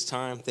for this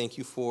time. Thank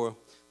you for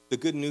the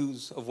good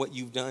news of what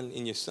you've done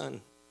in your Son.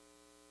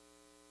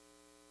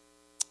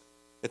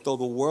 That though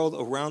the world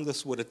around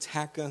us would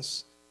attack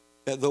us,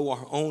 that though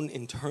our own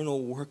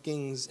internal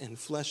workings and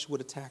flesh would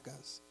attack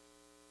us,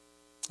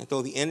 and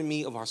though the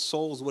enemy of our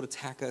souls would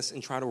attack us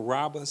and try to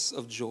rob us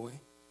of joy,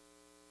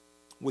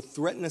 would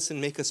threaten us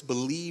and make us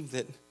believe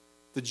that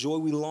the joy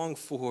we long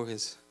for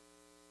is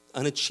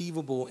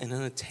unachievable and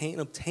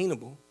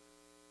unobtainable,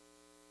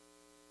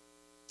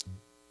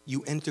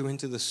 you enter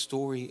into the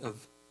story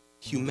of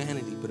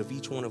humanity, but of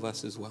each one of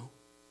us as well,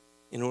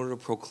 in order to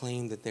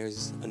proclaim that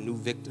there's a new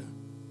victor,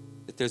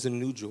 that there's a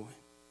new joy,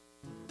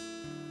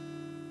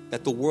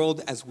 that the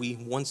world as we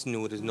once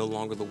knew it is no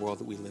longer the world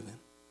that we live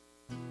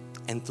in.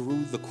 And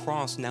through the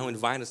cross now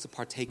invite us to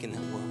partake in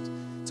that world,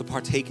 to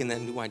partake in that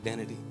new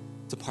identity,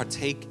 to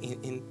partake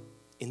in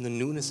the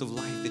newness of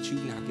life that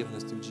you've now given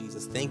us through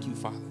Jesus. Thank you,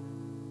 Father,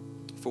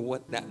 for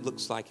what that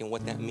looks like and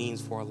what that means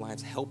for our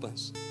lives. Help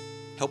us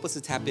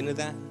to tap into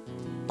that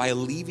by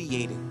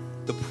alleviating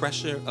the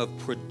pressure of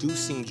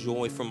producing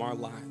joy from our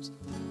lives,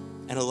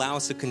 and allow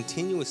us to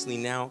continuously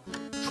now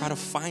try to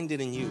find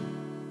it in you.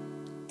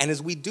 And as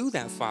we do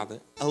that, Father,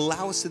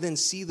 allow us to then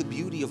see the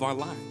beauty of our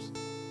lives.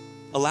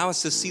 Allow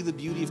us to see the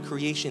beauty of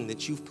creation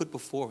that you've put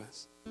before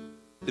us,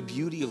 the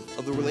beauty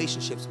of the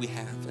relationships we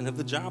have and of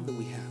the job that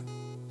we have.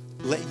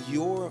 Let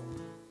your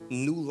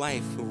new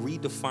life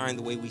redefine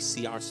the way we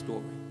see our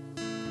story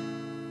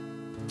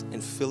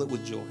and fill it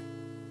with joy.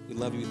 We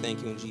love you.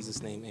 Thank you. In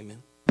Jesus' name,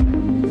 amen.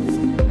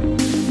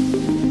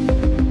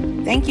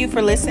 Thank you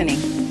for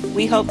listening.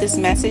 We hope this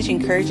message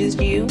encourages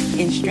you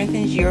and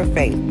strengthens your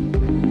faith.